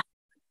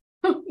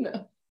 Oh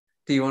no.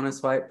 Do you want to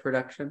swipe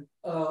production?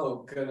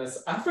 Oh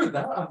goodness! After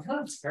that, I'm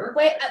kind of terrified.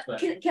 Wait,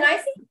 can I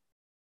see?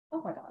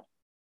 Oh my god!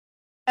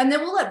 And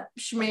then we'll let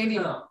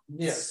Schmandy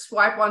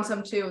swipe on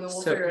some too, and then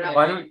we'll figure it out.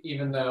 Why don't,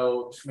 even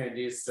though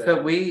Schmandy said,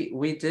 so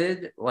we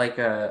did like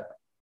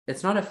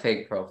it's not a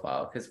fake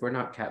profile because we're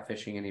not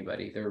catfishing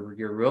anybody. They're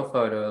your real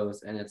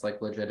photos, and it's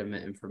like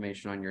legitimate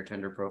information on your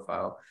Tinder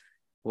profile.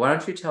 Why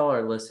don't you tell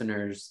our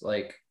listeners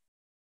like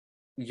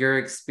your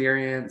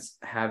experience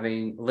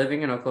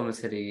living in Oklahoma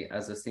City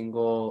as a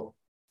single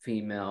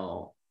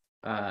female?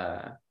 You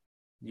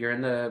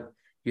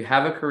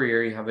have a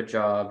career, you have a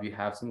job, you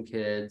have some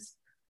kids.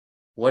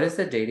 What is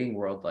the dating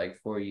world like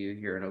for you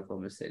here in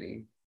Oklahoma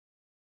City?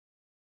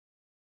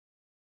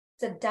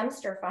 It's a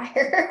dumpster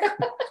fire.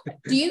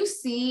 Do you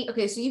see?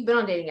 Okay, so you've been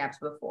on dating apps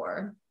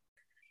before.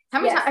 How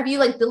many times have you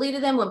like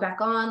deleted them, went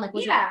back on? Like,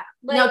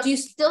 now do you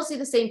still see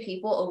the same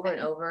people over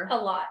and over? A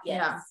lot,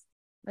 yes.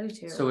 Yeah, I do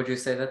too. So would you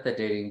say that the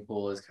dating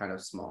pool is kind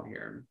of small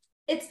here?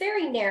 It's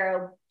very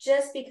narrow,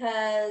 just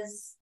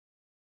because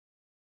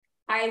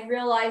I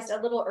realized a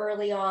little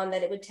early on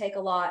that it would take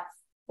a lot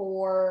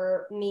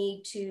for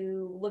me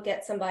to look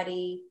at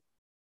somebody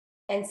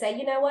and say,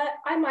 you know what,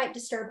 I might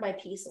disturb my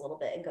peace a little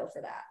bit and go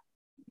for that.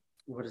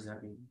 What does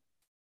that mean?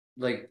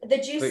 Like the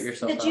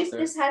juice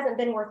just hasn't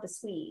been worth the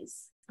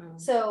squeeze.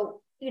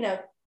 So,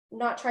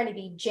 not trying to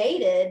be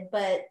jaded,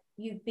 but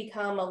you've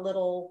become a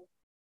little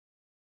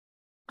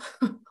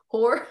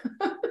whore.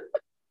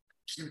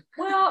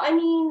 Well, I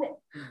mean,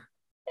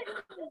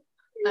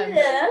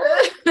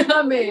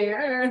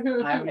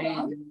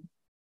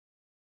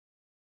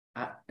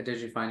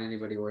 did you find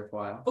anybody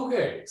worthwhile?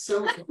 Okay,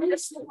 so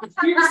here's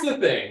the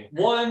thing.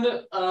 One,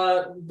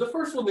 the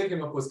first one that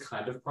came up was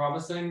kind of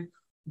promising,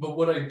 but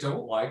what I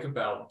don't like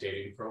about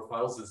dating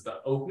profiles is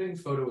the opening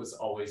photo is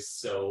always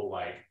so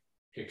like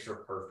picture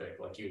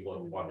perfect, like you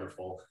look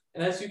wonderful,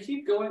 and as you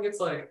keep going, it's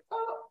like,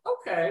 oh,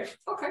 okay,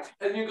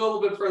 and you go a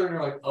little bit further, and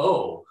you're like,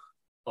 oh,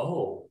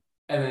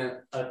 and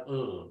then and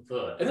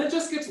then it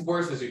just gets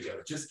worse as you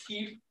go. Just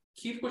keep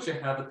what you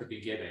have at the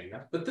beginning.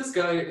 But this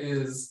guy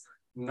is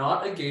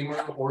not a gamer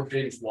or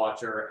binge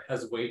watcher,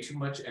 has way too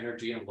much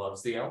energy and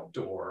loves the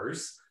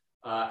outdoors,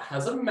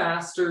 has a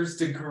master's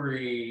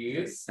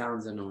degree.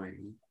 Sounds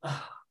annoying.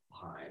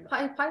 Fine.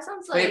 Pie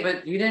sounds like... Wait,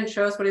 but you didn't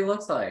show us what he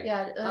looks like.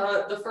 Yeah.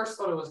 The first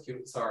photo was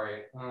cute.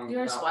 Sorry.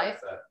 You're a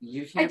swipe.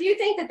 I do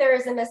think that there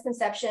is a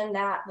misconception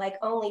that like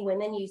only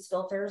women use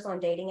filters on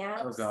dating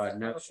apps. Oh God,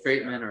 no,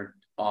 straight men are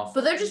awful.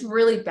 But they're just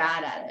really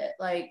bad at it.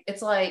 Like,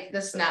 it's like the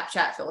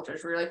Snapchat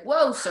filters where you're like,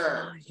 whoa,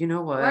 sir. You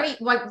know what? Right?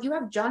 Like, you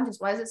have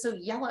jaundice. Why is it so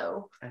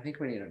yellow? I think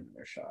we need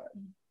another shot.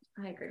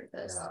 I agree with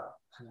this.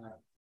 Yeah.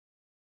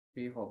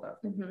 Will you hold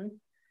that? Mm-hmm.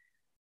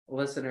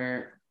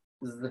 Listener.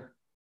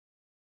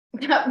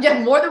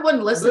 Yeah, more than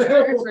one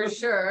listener for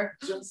sure.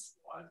 Just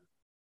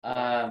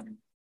one.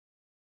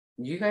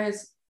 You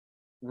guys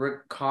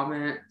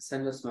comment,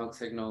 send us smoke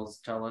signals,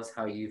 tell us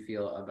how you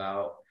feel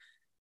about.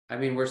 I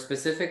mean, we're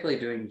specifically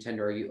doing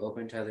Tinder. Are you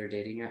open to other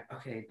dating apps?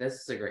 Okay,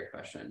 this is a great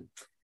question.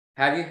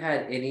 Have you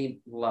had any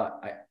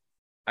luck?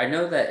 I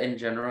know that in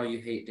general you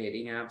hate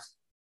dating apps.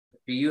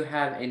 Do you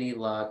have any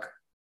luck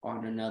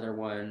on another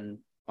one,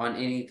 on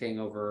anything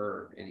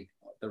over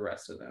the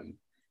rest of them?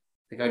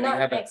 Like, do you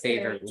have a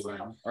favorite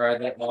one, or are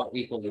they all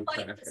equally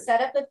like the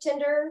setup of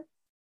Tinder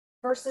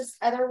versus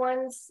other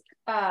ones?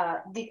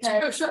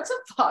 Because shut the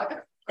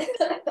fuck.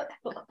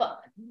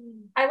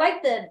 I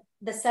like the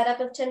the setup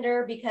of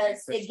Tinder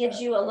because it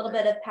gives you a little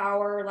bit of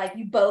power. Like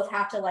you both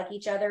have to like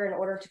each other in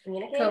order to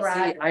communicate.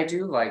 Correct. See, I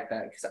do like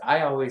that because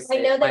I always say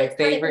I know that it's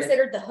kind of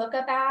considered the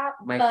hookup app.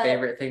 My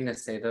favorite thing to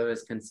say though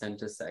is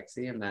consent is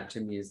sexy, and that to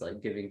me is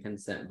like giving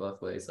consent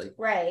both ways. Like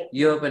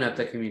you open up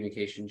the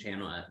communication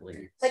channel at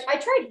least. Like I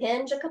tried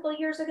Hinge a couple of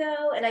years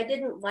ago and I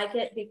didn't like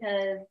it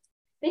because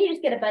then you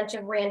just get a bunch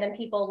of random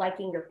people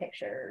liking your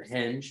pictures.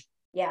 Hinge?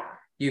 Yeah.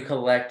 You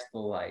collect the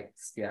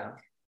likes, yeah.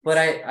 But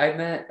I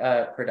met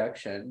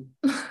production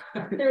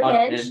through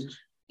Hinge.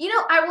 You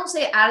know, I will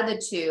say out of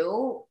the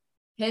two,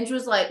 Hinge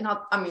was like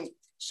not. I mean,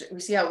 we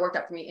see how it worked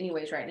out for me,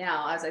 anyways. Right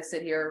now, as I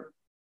sit here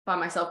by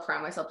myself,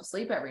 crying myself to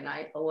sleep every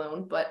night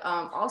alone. But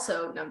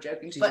also, no, I'm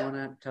joking. Do you want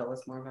to tell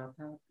us more about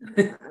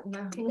that?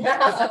 No.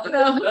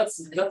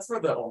 That's for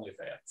the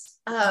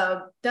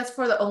OnlyFans. That's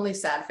for the only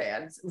sad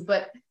fans.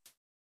 But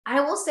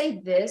I will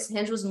say this: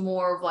 Hinge was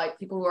more of like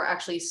people who are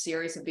actually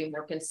serious and being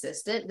more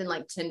consistent than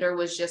like Tinder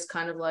was just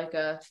kind of like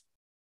a,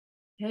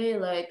 hey,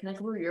 like, can I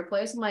come over to your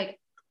place? I'm like,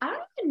 I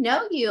don't even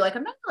know you. Like,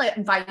 I'm not gonna like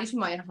invite you to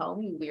my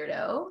home, you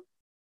weirdo.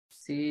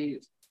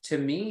 See, to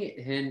me,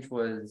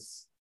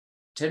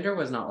 Tinder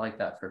was not like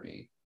that for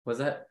me.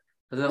 Was it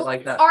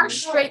like that? Our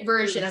straight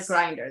version of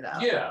Grindr, though.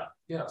 Yeah.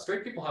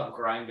 Straight people have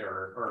Grindr,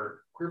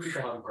 or queer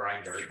people have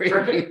Grindr.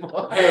 Straight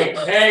people.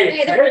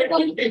 Hey.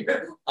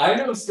 I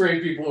know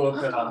straight people who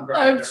have been on Grindr.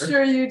 I'm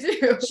sure you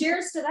do.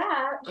 Cheers to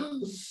that.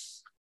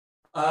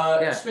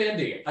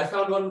 Schmandy, I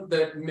found one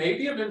that may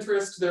be of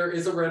interest. There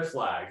is a red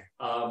flag.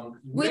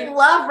 We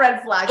love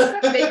red flags.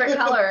 It's my favorite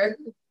color.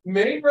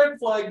 Main red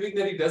flag being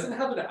that he doesn't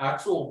have an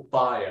actual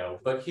bio,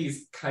 but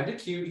he's kind of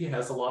cute. He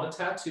has a lot of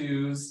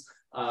tattoos.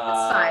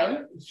 That's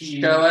fine.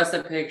 Show us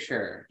a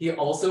picture. He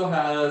also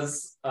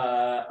has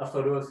a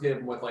photo of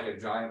him with like a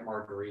giant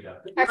margarita.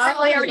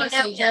 I already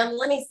know him.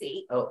 Let me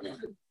see. Oh,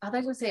 I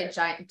thought you would say a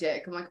giant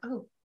dick. I'm like,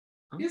 oh.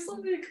 He's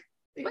like,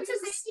 what's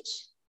his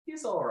age?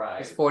 He's all right.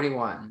 He's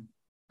 41.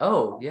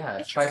 Oh, yeah.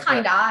 It's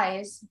kind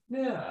eyes.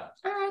 Yeah.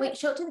 All right. Wait,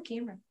 show it to the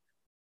camera.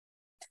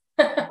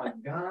 Oh my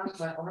god,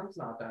 my arm's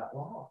not that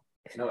long.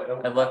 No,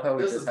 I love how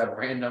we just have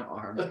random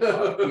arms.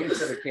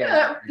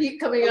 Feet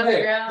coming out of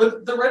the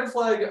ground. The red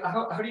flag,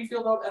 how do you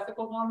feel about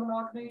ethical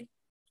non-monogamy?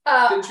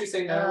 Didn't you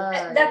say no?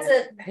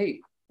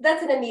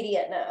 That's an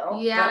immediate no.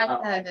 Yeah,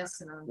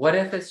 that's no. What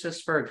if it's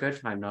just for a good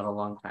time, not a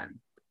long time?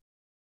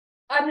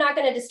 I'm not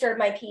going to disturb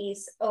my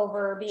peace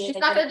over being.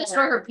 She's not going to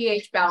destroy her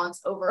pH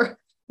balance over.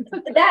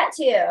 That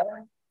too.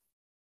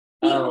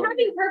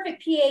 Having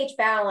perfect pH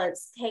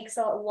balance takes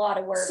a lot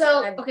of work.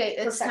 So okay,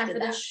 it's time for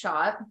this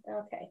shot.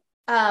 Okay.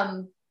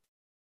 Are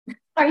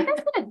you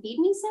guys gonna feed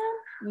me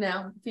some?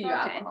 No, feed you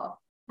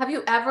alcohol. Have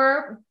you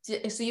ever?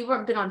 So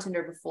you've been on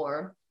Tinder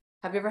before.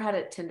 Have you ever had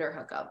a Tinder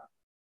hookup?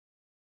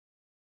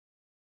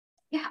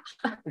 Yeah.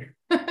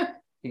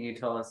 Can you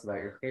tell us about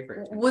your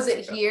favorite? Was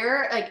it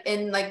here, like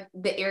in like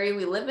the area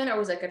we live in, or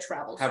was it like a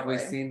travel story? Have we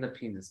seen the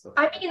penis before?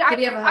 I mean,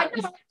 I've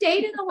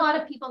dated a lot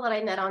of people that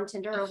I met on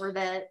Tinder over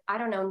the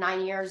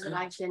 9 years that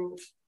I've been.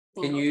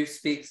 Can you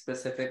speak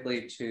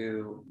specifically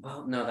to?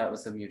 Well, no, that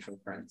was a mutual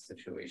friend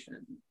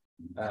situation.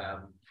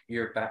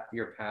 Your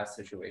past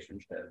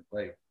situationship,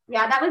 like.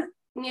 Yeah, that was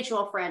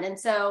mutual friend, and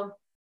so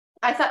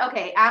I thought,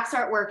 okay, apps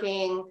aren't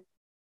working.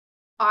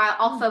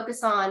 I'll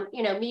focus on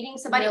meeting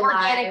somebody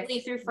organically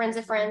through friends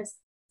of friends.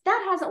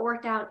 That hasn't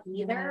worked out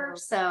either. No.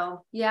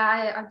 So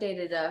yeah, I've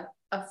dated a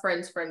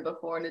friend's friend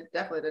before, and it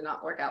definitely did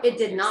not work out. It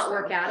did not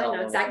work out. I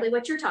know exactly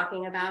what you're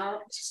talking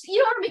about. You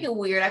don't want to make it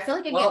weird. I feel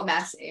like it get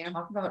messy.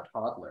 Talk about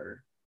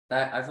toddler.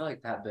 That I feel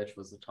like that bitch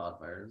was a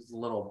toddler. It was a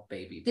little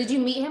baby. Did you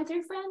meet him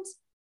through friends?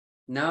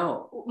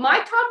 No. My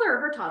toddler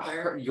or her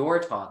toddler? Your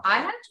toddler. I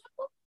had a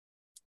toddler?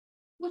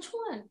 Which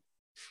one?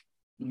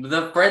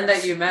 The friend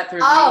that you met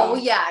through. Oh,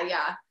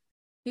 yeah.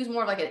 He was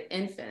more like an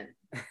infant.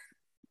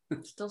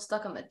 Still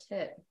stuck on the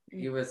tip.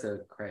 He was a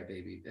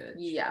crybaby bitch.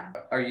 Yeah.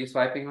 Are you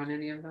swiping on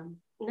any of them?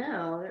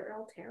 No, they're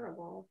all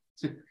terrible.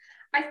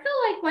 I feel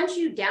like once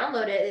you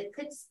download it, it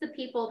puts the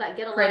people that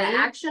get a lot of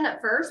action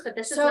at first, but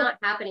this is not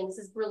happening. This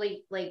is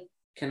really like.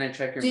 Can I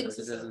check your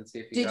messages and see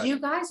if you Did you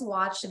guys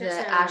watch the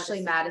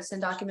Ashley Madison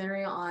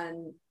documentary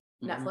on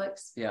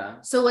Netflix? Yeah.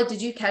 So like,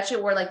 did you catch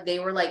it where like they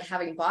were like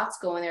having bots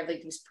go in there,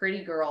 like these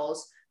pretty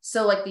girls?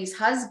 So like these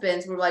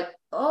husbands were like,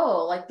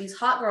 oh, like these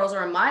hot girls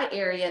are in my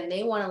area and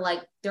they want to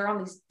like, they're on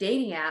these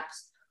dating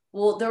apps.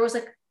 Well, there was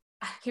like,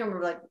 I can't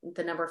remember like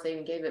the number if they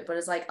even gave it, but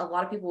it's like a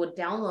lot of people would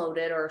download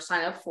it or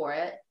sign up for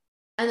it.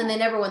 And then they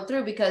never went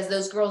through because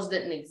those girls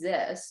didn't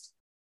exist.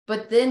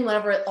 But then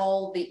whenever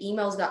all the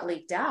emails got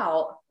leaked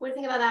out. What do you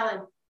think about that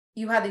one?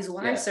 You had these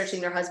wives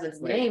searching their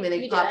husband's name and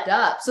they popped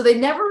up. So they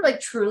never like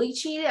truly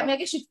cheated. I mean, I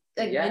guess you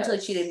like mentally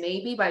cheated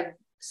maybe by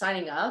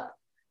signing up.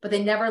 But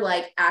they never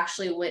like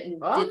actually went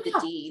and did the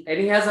deed. And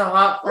he has a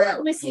hot friend.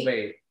 Let me see.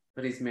 Wait,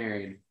 but he's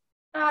married.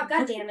 Oh,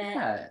 god damn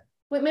it.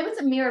 Wait, maybe it's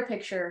a mirror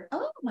picture.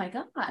 Oh my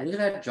god. Look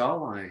at that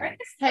jawline.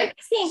 Hey,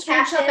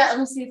 screenshot that. Let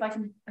me see if I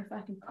can.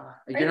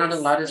 You're not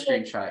allowed to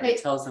screenshot.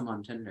 It tells him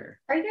on Tinder.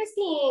 Are you guys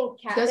seeing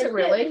cat? Does it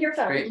really? Your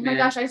phone. Great, oh my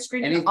gosh, I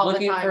screenshot. And he's all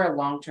looking the time. for a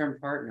long-term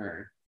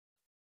partner.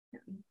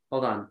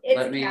 Hold on. It's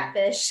a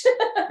catfish.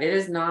 It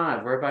is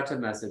not. We're about to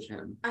message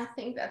him. I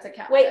think that's a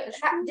catfish.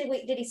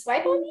 Wait, did he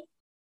swipe on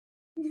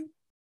me?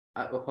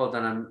 Hold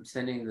on. I'm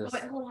sending this.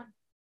 Wait, hold on.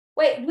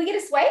 Wait, did we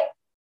get a swipe?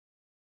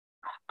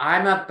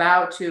 I'm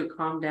about to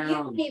calm down. You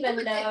don't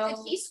even know. Did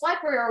he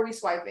swipe or are we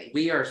swiping?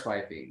 We are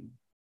swiping.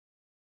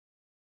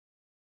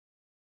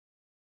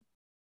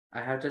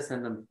 I have to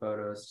send them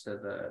photos to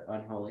the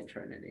unholy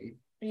trinity.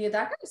 Yeah,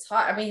 that guy's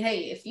hot. I mean,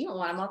 hey, if you don't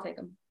want him, I'll take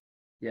him.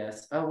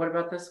 Yes. Oh, what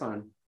about this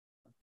one?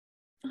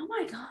 Oh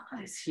my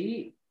god. Is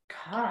he?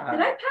 God.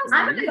 Did I pass?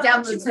 I'm gonna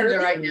download Tinder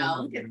right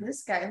now. Look at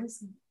this guy.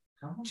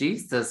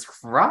 Jesus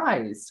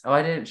Christ. Oh,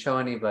 I didn't show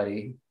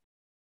anybody.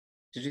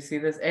 Did you see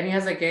this? And he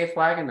has a gay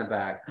flag in the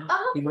back.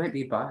 He might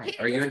be bi.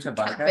 Are you into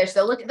bi? Fish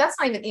though. Look, that's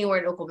not even anywhere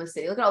in Oklahoma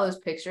City. Look at all those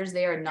pictures.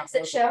 They are not. Does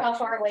it show how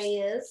far away he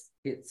is?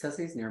 It says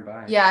he's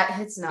nearby.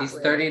 Yeah, it's not. He's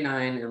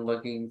 39 and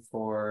looking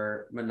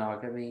for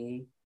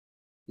monogamy.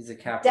 He's a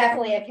cat.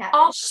 Definitely a cat.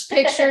 All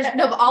pictures.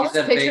 No, but all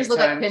his pictures look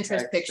like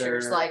Pinterest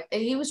pictures. Like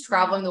he was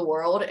traveling the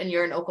world, and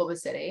you're in Oklahoma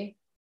City.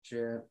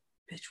 Shit.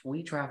 Bitch,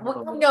 we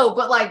travel. Well, no,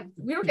 but like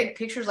we don't take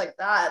pictures like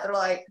that. They're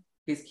like.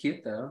 He's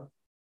cute though.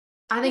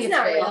 I think it's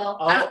not real.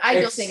 I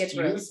don't think it's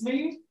real. Excuse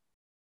me?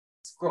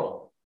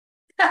 Scroll.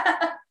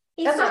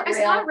 It's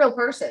not a real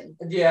person.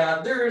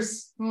 Yeah,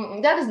 there's...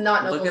 that is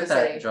not Look at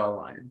that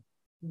jawline.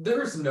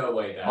 There's no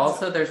way that...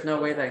 Also, there's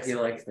no way that he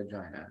likes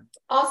vagina.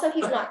 Also,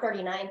 he's not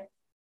 39.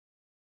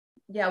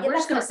 Yeah, we're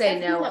just going to say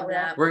no on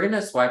that. We're going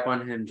to swipe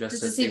on him just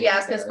to see if he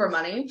asks us for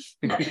money.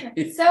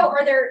 So,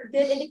 are there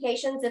good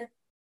indications if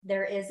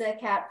there is a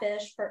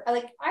catfish?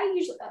 I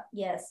usually...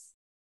 yes.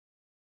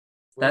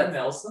 That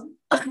Nelson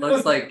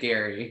looks like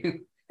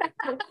Gary.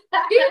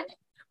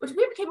 Which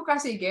we ever came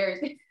across any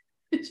Gary?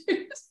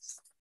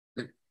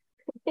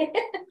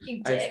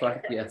 I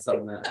swiped yes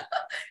on that.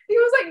 He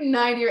was like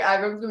 90 years.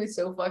 I was gonna be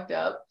so fucked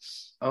up.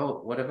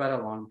 Oh, what about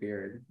a long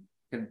beard?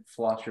 You can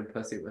floss your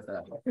pussy with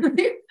that.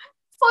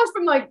 Floss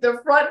from like the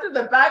front to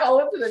the back, all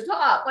the way to the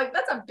top. Like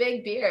that's a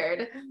big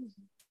beard.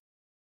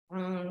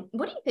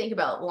 What do you think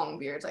about long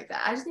beards like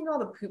that? I just think all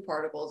the poop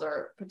particles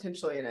are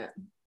potentially in it.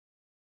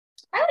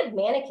 I like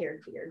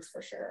manicured beards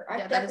for sure. I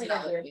definitely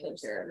like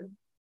manicured.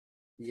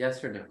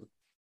 Yes or no?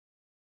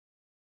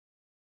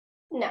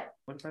 No.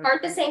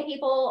 Aren't the same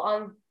people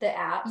on the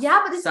apps?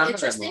 Yeah, but it's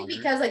interesting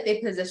because like they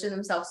position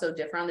themselves so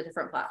different on the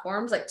different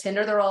platforms. Like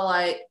Tinder, they're all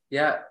like,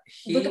 yeah,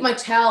 look at my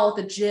towel at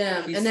the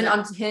gym. And then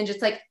on Hinge,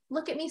 it's like,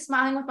 look at me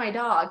smiling with my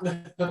dog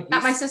at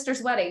my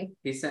sister's wedding.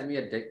 He sent me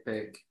a dick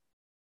pic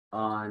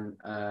on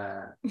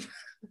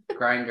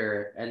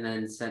Grindr and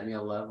then sent me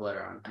a love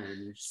letter on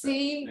Hinge.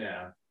 See?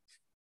 Yeah.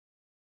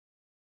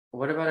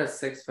 What about a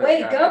 6 foot?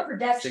 Way to go,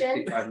 production.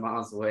 65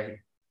 miles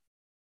away.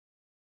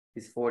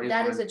 He's 40.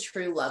 That is a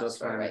true love still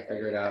story. Trying to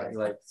figure it out. He's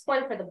like, it's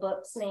one for the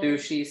books, man.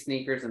 Sushi,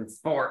 sneakers, and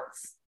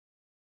sports.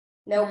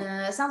 Nope.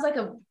 It sounds like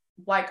a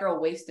white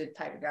girl wasted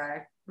type of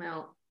guy.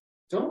 No.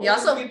 Don't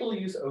people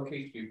use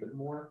OkCupid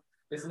more?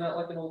 Isn't that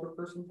like an older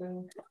person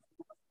thing?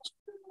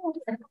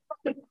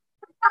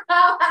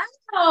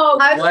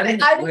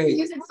 I didn't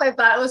use it because I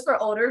thought it was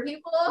for older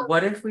people.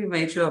 What if we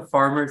made you a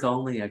farmers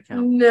only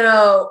account?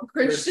 No,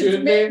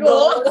 Christian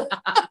Mingle.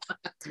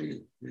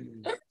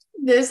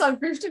 This on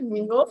Christian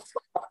Mingle.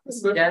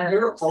 Yeah,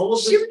 all of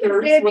she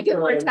would get because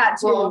we're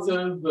tattoos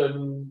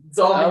and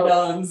zombie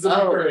guns.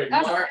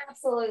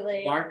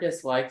 Absolutely.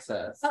 Marcus likes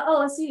us.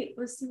 Let's see.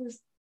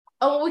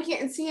 Oh, we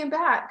can't see him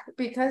back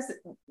because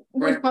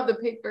we're on the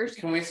pig version.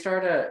 Can we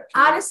start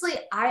Honestly,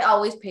 I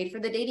always paid for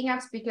the dating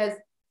apps because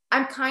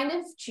I'm kind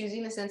of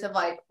choosing the sense of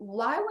like,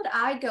 why would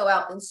I go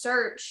out and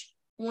search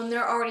when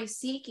they're already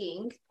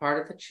seeking?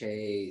 Part of the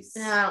chase.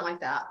 No, I don't like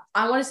that.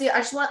 I want to see.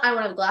 I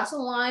want a glass of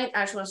wine.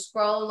 I just want to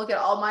scroll and look at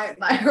all my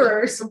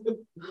admirers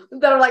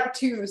that are like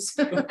twos.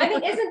 I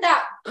mean, isn't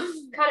that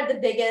kind of the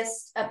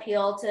biggest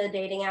appeal to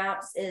dating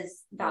apps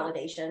is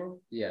validation?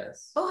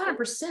 Yes. Oh,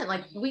 100%.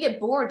 Like we get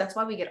bored. That's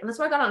why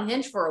I got on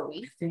Hinge for a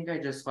week. I think I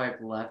just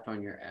swiped left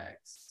on your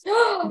ex.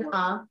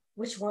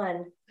 Which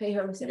one?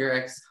 Your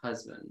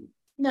ex-husband.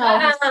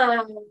 No.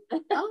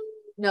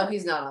 No,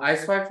 he's not. I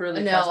swiped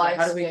really fast.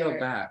 How do we go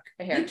back?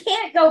 You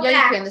can't go back.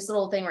 Yeah, you can. This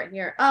little thing right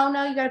here. Oh,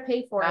 no, you got to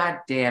pay for it. God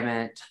damn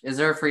it. Is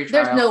there a free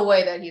trial? There's no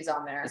way that he's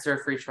on there. Is there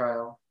a free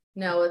trial?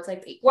 No, it's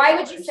like $8. Why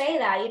would you say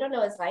that? You don't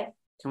know his life.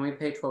 Can we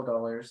pay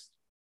 $12?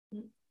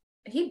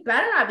 He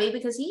better not be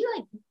because he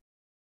like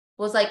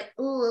was like,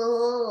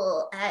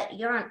 ooh,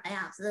 you're on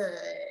ass.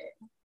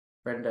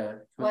 Brenda,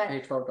 can we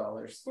pay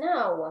 $12?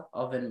 No.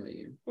 I'll Venmo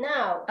you.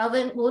 No.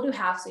 We'll do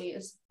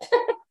halfsies.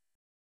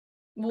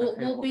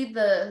 We'll be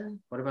the.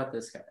 What about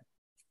this guy?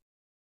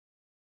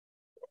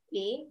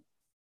 Me?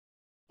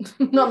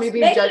 Not me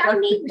being judged.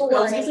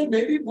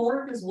 Maybe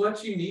boring is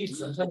what you need.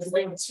 Sometimes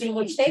you have too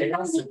much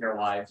chaos in your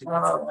life.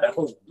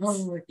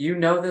 You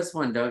know this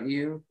one, don't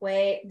you?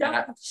 Wait,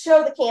 don't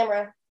show the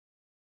camera.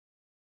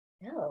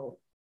 No.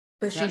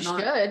 But she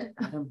should.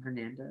 Adam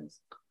Hernandez.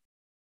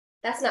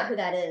 That's not who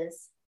that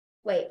is.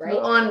 Wait, right?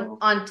 Well,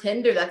 on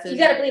Tinder, that's you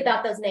got to bleep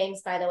out those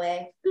names, by the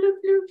way.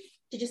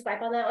 Did you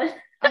swipe on that one?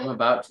 I'm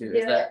about to.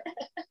 Is that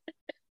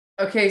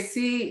Okay,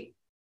 see,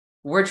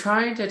 we're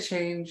trying to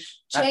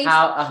change a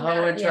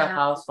hoe into a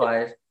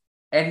housewife.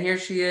 And here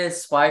she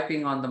is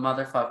swiping on the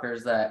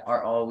motherfuckers that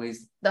are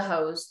always the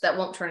hoes that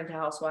won't turn into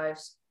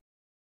housewives.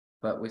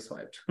 But we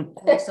swiped.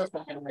 We're still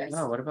swiping.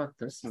 Oh, what about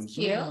this one?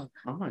 Cute. Oh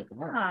my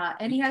god.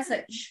 And he has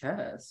a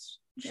chest.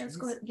 Yes,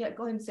 go ahead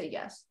and say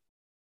yes.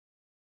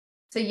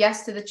 Say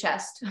yes to the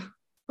chest.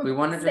 We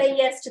wanted to say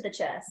yes to the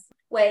chest.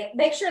 Wait,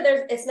 make sure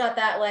it's not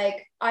that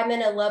like I'm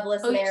in a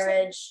loveless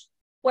marriage.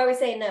 Why are we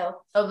saying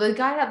no? Oh, the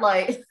guy had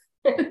like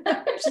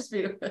just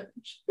beautiful.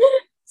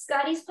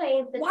 Scotty's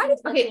playing.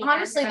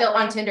 Honestly though,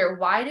 on Tinder,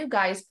 why do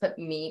guys put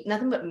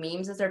nothing but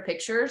memes as their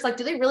pictures? Like,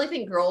 do they really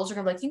think girls are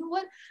gonna be like, you know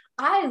what?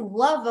 I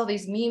love all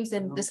these memes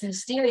and this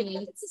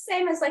mysterious. It's the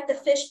same as like the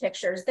fish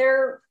pictures.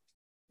 They're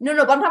no,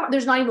 but I'm talking about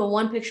there's not even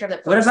one picture of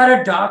that. What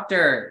about a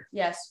doctor?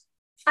 Yes.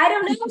 I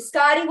don't know,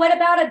 Scotty. What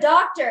about a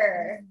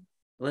doctor?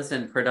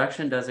 Listen,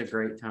 production does a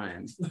great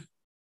time.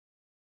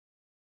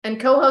 And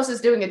co-host is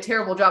doing a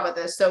terrible job at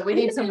this, so we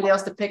need somebody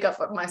else to pick up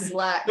my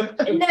slack.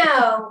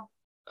 No.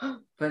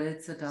 But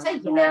it's a doctor. Say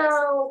yes.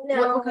 No.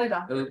 What kind of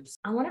doctor? Oops.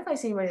 I wonder if I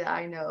see anybody that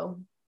I know.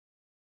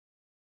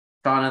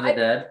 Dawn of the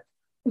Dead.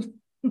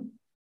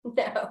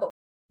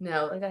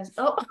 No, like guys.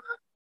 Oh,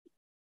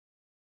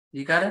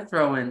 you gotta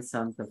throw in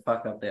some to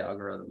fuck up the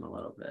algorithm a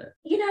little bit.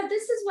 You know,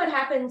 this is what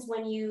happens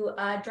when you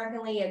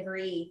drunkenly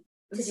agree.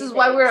 This is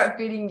why we're not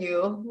feeding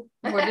you.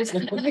 We're just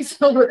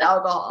filled with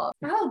alcohol.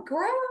 Oh,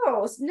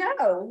 gross!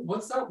 No.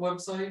 What's that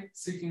website?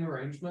 Seeking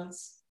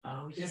Arrangements.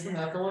 Oh, isn't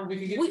that the one we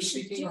could get? We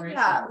should do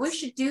that. We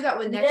should do that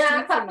with next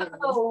week.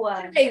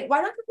 Hey,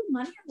 why not put the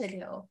money on the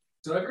deal?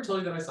 Did I ever tell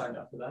you that I signed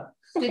up for that?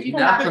 Did you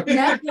not?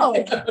 No.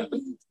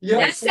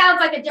 Yes. That sounds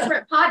like a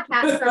different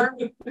podcast, sir.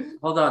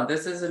 Hold on.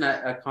 This isn't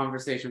a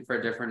conversation for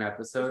a different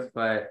episode,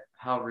 but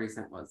how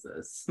recent was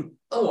this?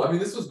 Oh, I mean,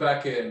 this was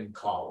back in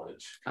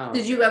college. Oh,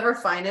 did you ever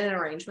find an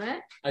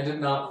arrangement? I did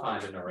not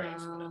find an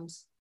arrangement.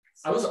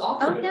 I was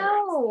offered. Oh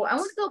no! I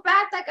want to go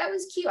back. That guy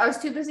was cute. I was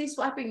too busy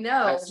swiping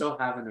no. I still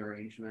have an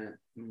arrangement.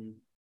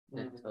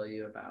 Didn't tell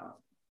you about.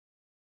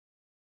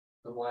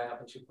 Then why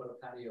haven't you put a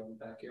patio in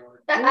the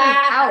backyard?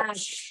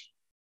 Ouch!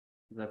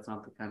 That's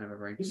not the kind of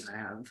arrangement I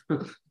have.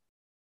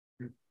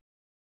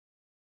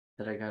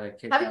 That I got a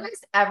kick. Have you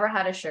guys ever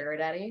had a sugar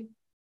daddy?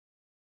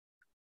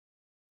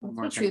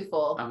 Be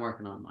truthful. I'm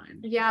working on mine.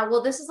 Yeah,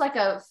 well, this is like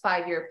a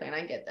 5-year plan.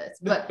 I get this,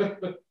 but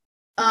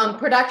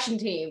production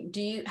team.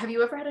 Have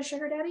you ever had a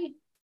sugar daddy?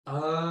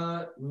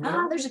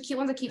 No. There's a cute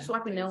one that keeps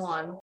swiping no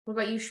on. What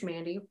about you,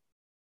 Schmandy?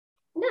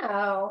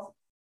 No.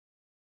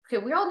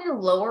 Okay, we all need to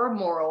lower our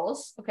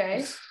morals.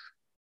 Okay.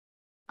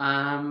 No,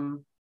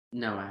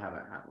 I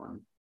haven't had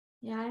one.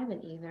 Yeah, I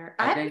haven't either.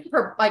 I haven't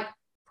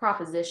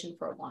proposition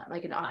for one,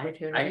 like an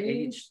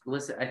opportunity.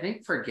 Listen, I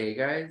think for gay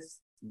guys,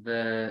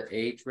 the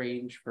age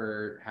range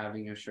for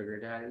having a sugar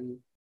daddy,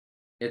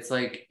 it's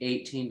like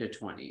 18 to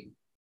 20.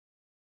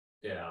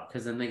 Yeah.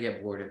 Because then they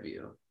get bored of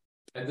you.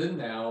 And then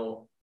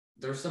now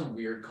there's some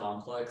weird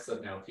complex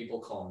that now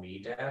people call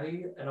me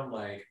daddy, and I'm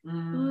like,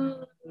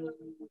 no.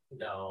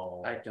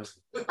 I don't.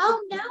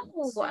 Oh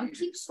no! I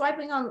keep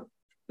swiping on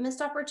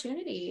missed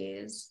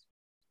opportunities.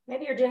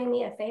 Maybe you're doing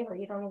me a favor.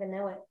 You don't even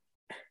know it.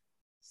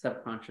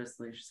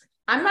 Subconsciously, just like,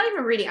 I'm not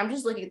even reading. I'm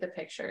just looking at the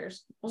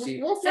pictures. We'll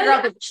figure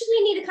out.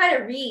 We need to kind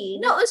of read.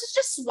 No, this is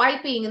just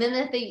swiping, and then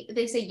if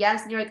they say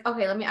yes, and you're like,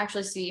 okay, let me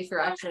actually see if you're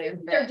actually.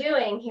 What they're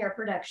doing here,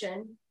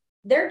 production.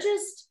 They're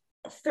just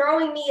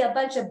throwing me a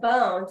bunch of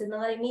bones and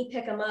then letting me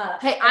pick them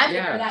up. Hey, I'm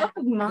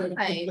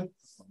mine.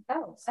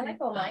 Oh, I like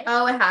all mine.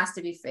 Oh, it has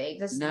to be fake.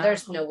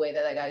 There's no way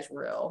that guy's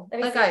real.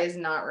 That guy is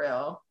not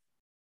real.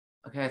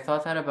 Okay, I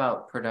thought that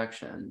about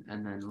production,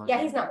 and then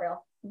he's not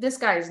real. This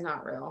guy is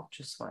not real.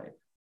 Just swipe.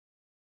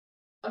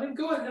 I mean,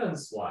 go ahead and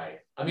swipe.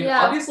 I mean,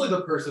 obviously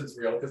the person's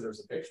real because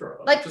there's a picture of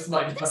him. Like, it just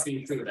might not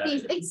be true.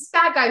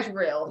 That guy's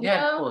real.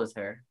 Yeah, pull his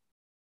hair.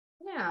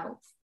 Yeah.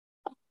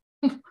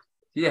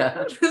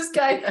 Yeah. This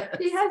guy,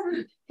 he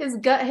has his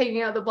gut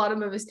hanging out the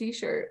bottom of his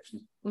t-shirt.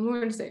 We're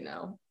going to say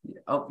no.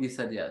 Oh, you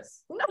said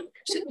yes.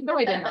 No,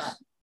 I did not.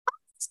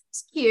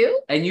 It's cute.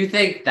 And you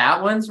think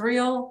that one's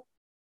real?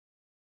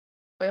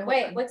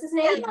 Wait, what's his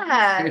name?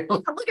 Yeah.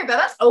 Look at that.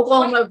 That's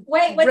Oklahoma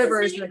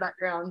rivers in the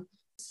background.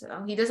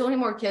 So he doesn't want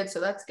any more kids, so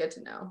that's good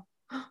to know.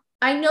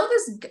 I know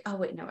this. Oh,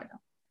 wait, no, I don't.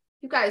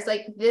 You guys,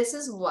 this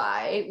is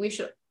why we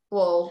should.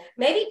 Well,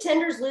 maybe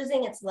Tinder's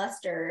losing its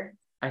luster.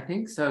 I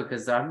think so,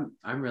 because I'm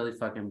really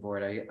fucking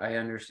bored. I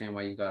understand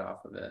why you got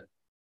off of it.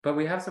 But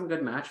we have some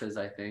good matches,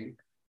 I think.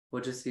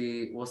 We'll just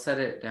see. We'll set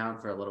it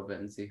down for a little bit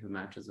and see who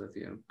matches with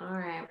you. All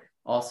right.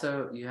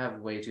 Also, you have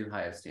way too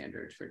high of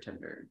standards for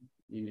Tinder.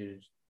 You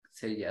need to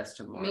say yes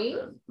to more. Me? Of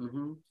them.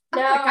 Mm-hmm.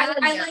 No,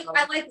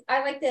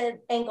 I like the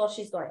angle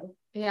she's going.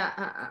 Yeah.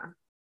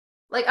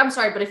 I'm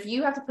sorry, but if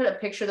you have to put a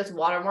picture that's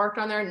watermarked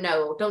on there,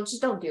 no,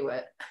 don't do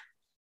it.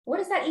 What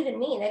does that even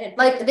mean? They didn't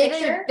pay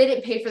they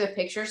didn't pay for the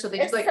picture, so they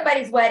it's just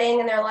somebody's wedding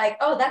and they're like,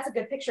 oh, that's a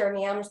good picture of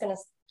me. I'm just gonna.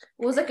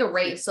 It was like a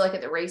race, so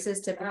at the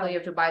races, typically you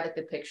have to buy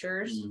the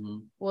pictures. Mm-hmm.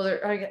 Well,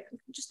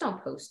 just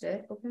don't post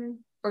it, okay?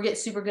 or get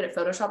super good at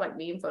Photoshop like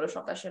me and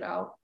Photoshop that shit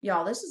out.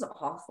 Y'all, this is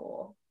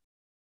awful.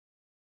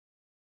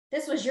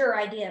 This was your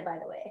idea, by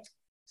the way.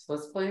 So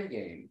let's play a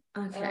game.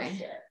 Okay. Oh,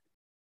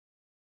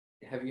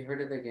 shit. Have you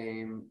heard of the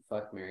game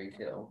Fuck, Marry,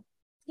 Kill?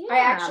 Yeah. I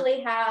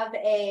actually have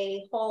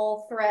a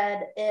whole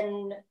thread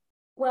in,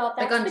 well,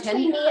 that's like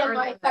between me and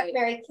my Fuck,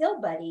 Marry, Kill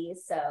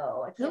buddies.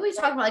 So who are we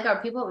talking about? Like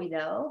our people we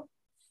know?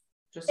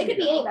 It could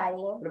be anybody.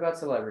 What about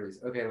celebrities?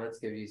 Okay, let's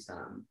give you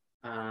some.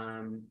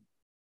 I'm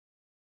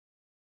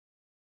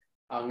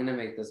gonna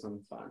make this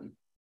one fun.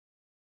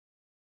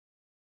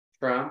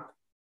 Trump.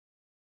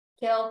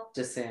 Kill.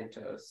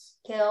 DeSantis.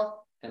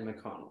 Kill. And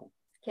McConnell.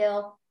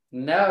 Kill.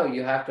 No,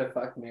 you have to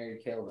fuck, marry,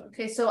 kill them.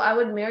 Okay, so I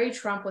would marry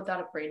Trump without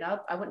a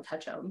prenup. I wouldn't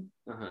touch him.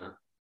 Uh-huh.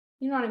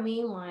 You know what I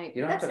mean? Like,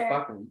 you don't have to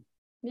fuck him.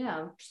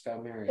 Yeah. Just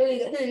got married. Who are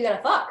you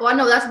gonna fuck? Well, I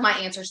know that's my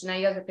answer, so now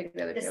you guys are picking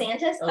the other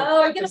DeSantis?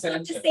 Oh, are you gonna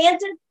fuck DeSantis?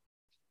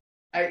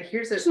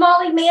 Here's a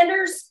Smalley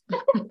Manders.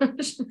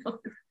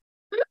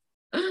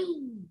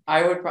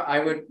 I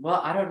would.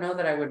 Well, I don't know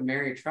that I would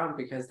marry Trump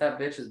because that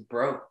bitch is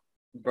broker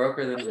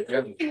than the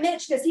joke.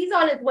 Mitch, because he's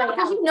on his way out.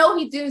 Because you know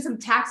he's doing some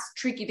tax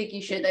tricky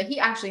dicky shit that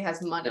he actually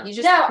has money. No. He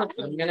just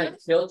I'm gonna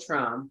kill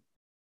Trump,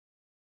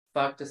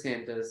 fuck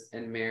DeSantis,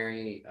 and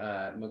marry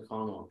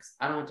McConnell because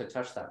I don't have to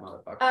touch that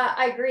motherfucker.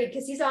 I agree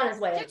because he's on his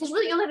way out. Yeah, because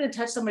really you only have to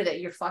touch somebody that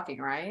you're fucking,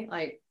 right?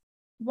 Like,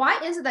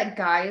 why is it that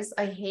guys,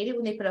 I hate it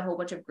when they put a whole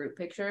bunch of group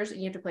pictures and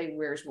you have to play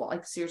Where's Walt?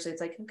 Like, seriously,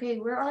 it's like, okay,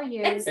 where are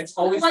you? It's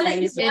always one that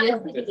it is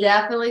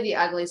definitely the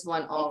ugliest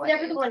one always.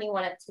 It's never the one you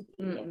want it to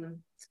be. Mm-mm.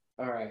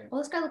 All right. Well,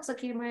 this guy looks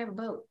like he might have a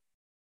boat.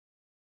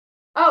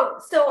 Oh,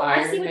 so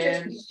Iron I see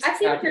Man,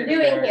 what you're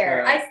doing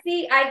here. I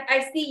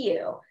see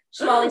you,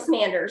 Smalley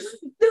Manders.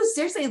 No,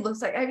 seriously, it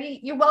looks like, I mean,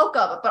 you're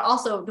welcome, but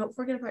also don't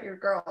forget about your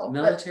girl.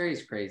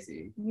 Military's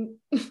crazy. No,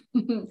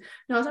 I'm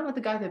talking about the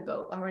guy with the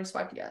boat. I already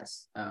swiped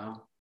yes.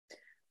 Oh.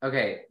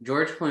 Okay,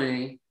 George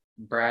Clooney,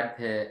 Brad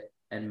Pitt,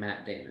 and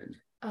Matt Damon.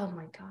 Oh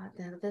my god,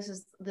 this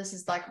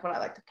is like what I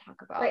like to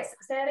talk about. Wait,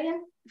 say that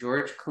again.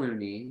 George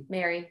Clooney,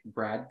 Mary,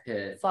 Brad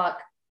Pitt,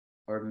 fuck,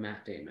 or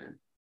Matt Damon.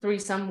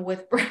 Threesome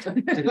with Brad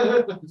Pitt.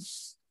 Oh,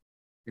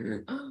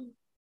 I don't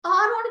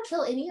want to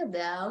kill any of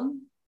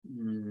them.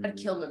 I'd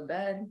kill them in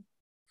bed.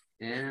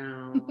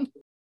 Yeah.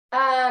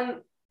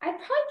 I'd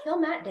probably kill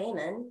Matt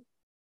Damon.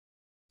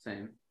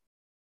 Same.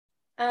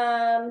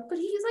 But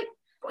he's like.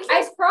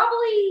 I'd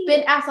probably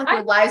Ben Affleck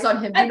relies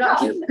on him. I'd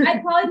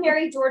probably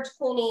marry George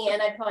Clooney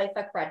and I'd probably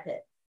fuck Brad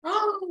Pitt.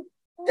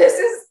 This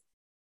is.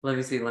 Let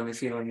me see. Find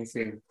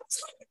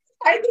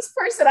this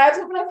person. I was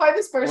hoping to find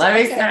this person. Let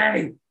me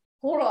see.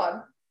 Hold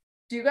on.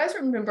 Do you guys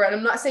remember? And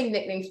I'm not saying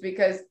nicknames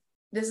because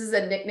this is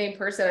a nickname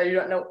person. I do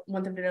not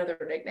want them to know their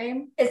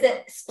nickname. Is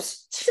it?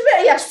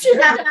 Yes.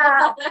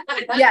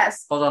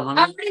 Yes. Hold on.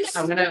 I'm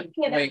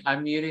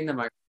muting the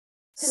microphone.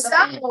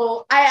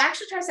 So I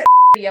actually tried to set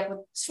up with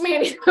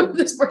Schmanny with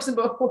this person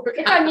before.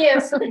 I'm you.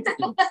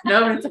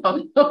 No,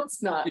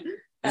 it's not.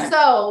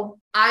 So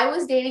I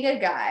was dating a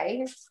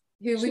guy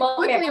who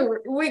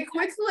we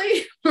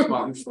quickly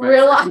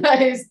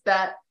realized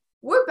that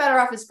we're better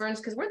off as friends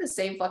because we're the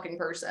same fucking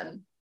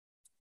person.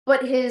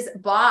 But his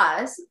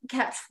boss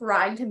kept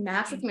trying to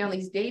match with me on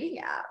these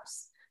dating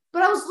apps.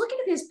 But I was looking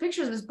at his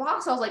pictures of his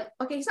boss. I was like,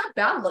 okay, he's not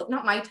bad look,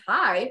 not my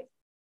type.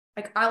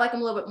 Like, I like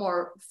him a little bit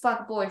more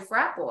fuck boy,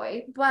 frat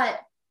boy.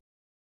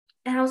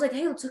 And I was like,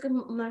 hey, let's look at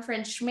my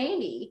friend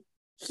Schmandy.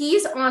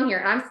 He's on here,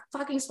 and I'm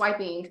fucking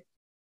swiping.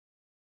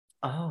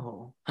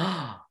 Oh.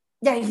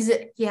 Yeah,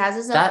 he has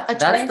his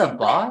that's the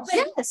boss?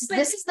 Yes,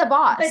 this is the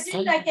boss. But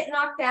didn't I get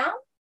knocked down?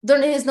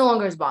 He's no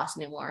longer his boss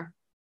anymore.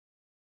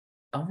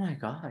 Oh my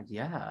god,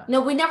 yeah.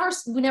 No, we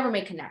never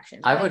made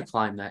connections. I would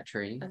climb that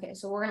tree. Okay,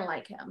 so we're gonna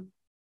like him.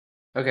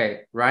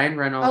 Okay, Ryan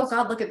Reynolds. Oh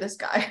god, look at this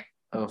guy.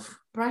 Oh.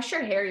 Brush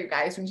your hair, you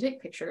guys, when you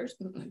take pictures.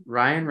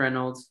 Ryan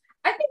Reynolds.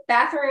 I think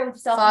bathroom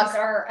selfies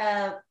are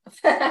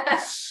I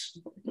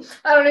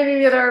don't need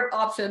any other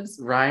options.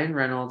 Ryan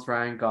Reynolds,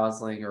 Ryan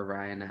Gosling, or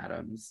Ryan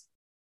Adams.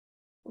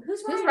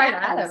 Who's Ryan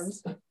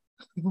Adams?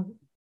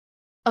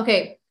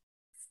 Okay.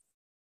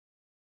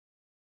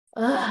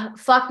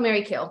 Fuck,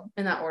 marry, kill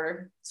in that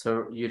order.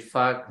 So you'd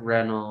fuck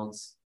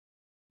Reynolds,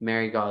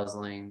 marry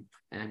Gosling,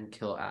 and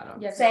kill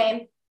Adams. Yeah,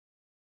 same.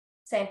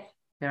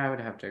 Yeah, I would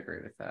have to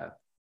agree with that.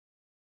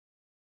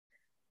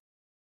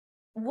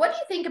 What do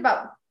you think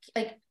about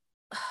like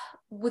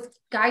with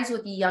guys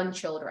with young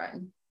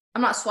children?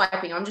 I'm not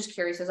swiping. I'm just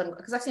curious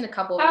because I've seen a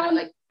couple of them,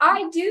 like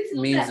I do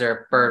feel means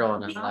they're fertile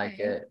and I like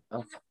it.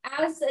 Oh.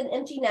 As an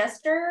empty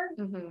nester,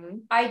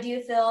 I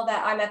do feel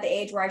that I'm at the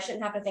age where I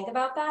shouldn't have to think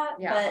about that.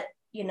 Yeah. But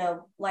you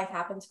know, life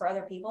happens for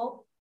other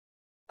people.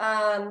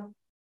 Well,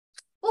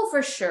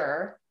 for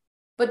sure.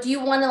 But do you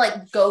want to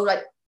like go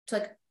like to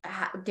like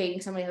dating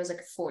somebody who's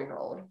like a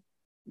 4-year-old?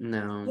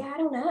 No. Yeah, I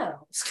don't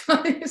know.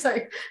 Scotty's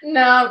like,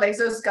 no, thanks.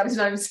 So Scotty's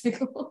not even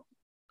single.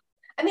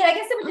 I mean, I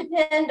guess it would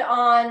depend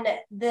on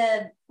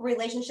the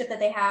relationship that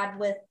they had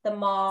with the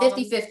mom.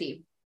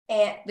 50-50.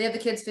 And they have the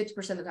kids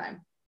 50% of the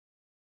time.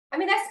 I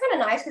mean, that's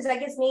kind of nice because that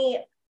gives me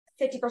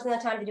 50% of the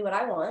time to do what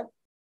I want.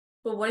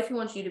 But what if he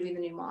wants you to be the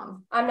new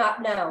mom? I'm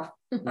not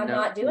doing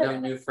no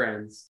that. new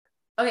friends.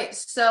 Okay,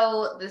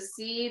 so the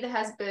seed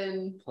has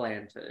been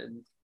planted,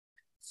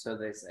 so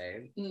they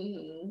say.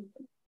 Mm-hmm.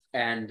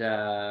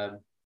 And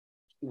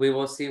we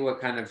will see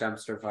what kind of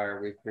dumpster fire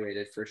we've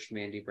created for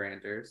Schmandy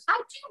Branders. I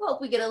do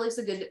hope we get at least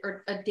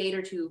a date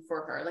or two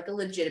for her, like a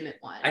legitimate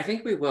one. I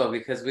think we will,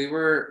 because we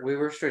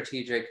were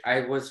strategic.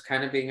 I was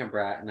kind of being a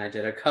brat, and I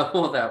did a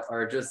couple that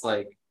are just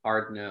like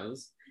hard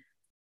no's.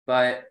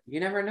 But you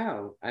never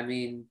know. I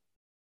mean,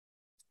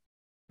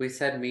 we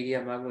said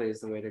medium ugly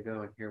is the way to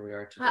go, and here we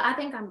are today. I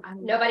think I'm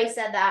Nobody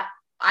said that.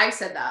 I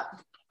said that.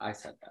 I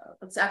said that.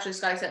 It's actually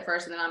Scotty said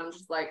first, and then I'm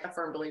just like a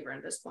firm believer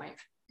at this point.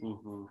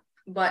 Mm-hmm.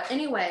 But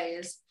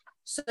anyways,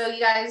 so you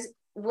guys,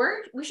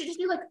 we should just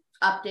do like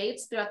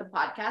updates throughout the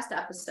podcast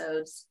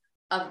episodes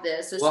of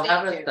this. So we'll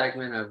have a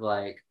segment of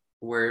like,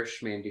 where's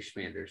Schmandy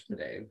Schmanders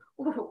today?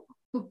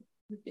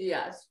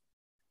 Yes.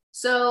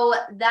 So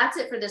that's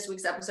it for this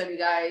week's episode, you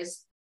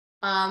guys.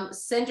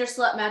 Send your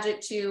slut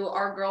magic to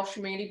our girl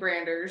Schmandy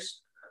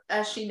Branders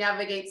as she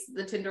navigates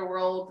the Tinder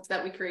world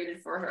that we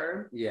created for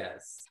her.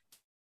 Yes.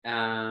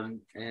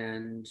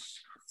 And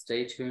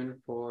stay tuned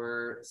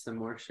for some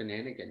more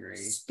shenaniganry.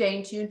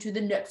 Stay tuned to the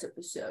next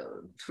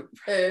episode.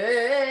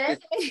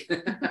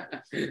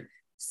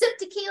 Sip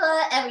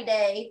tequila every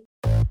day.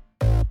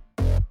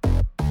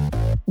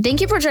 Thank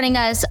you for joining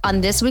us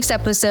on this week's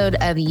episode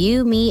of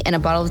You, Me, and a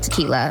Bottle of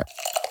Tequila.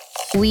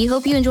 We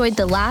hope you enjoyed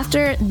the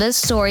laughter, the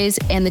stories,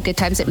 and the good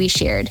times that we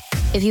shared.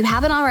 If you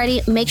haven't already,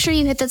 make sure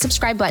you hit the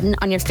subscribe button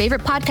on your favorite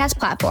podcast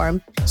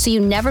platform so you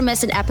never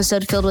miss an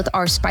episode filled with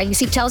our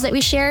spicy tales that we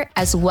share,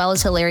 as well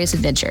as hilarious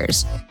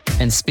adventures.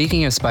 And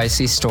speaking of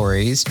spicy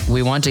stories,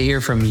 we want to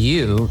hear from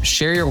you.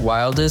 Share your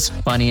wildest,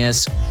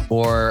 funniest,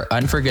 or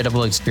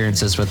unforgettable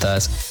experiences with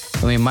us,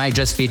 and we might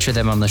just feature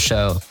them on the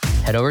show.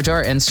 Head over to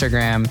our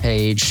Instagram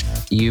page,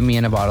 You, Me,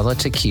 and a Bottle of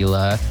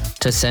Tequila,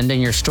 to send in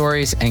your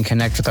stories and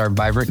connect with our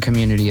vibrant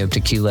community of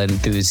tequila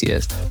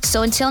enthusiasts.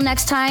 So until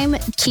next time,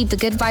 keep the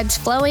good vibes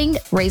flowing,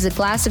 raise a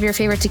glass of your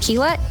favorite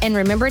tequila, and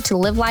remember to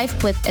live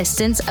life with a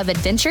sense of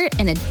adventure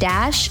and a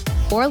dash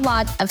or a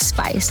lot of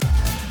spice.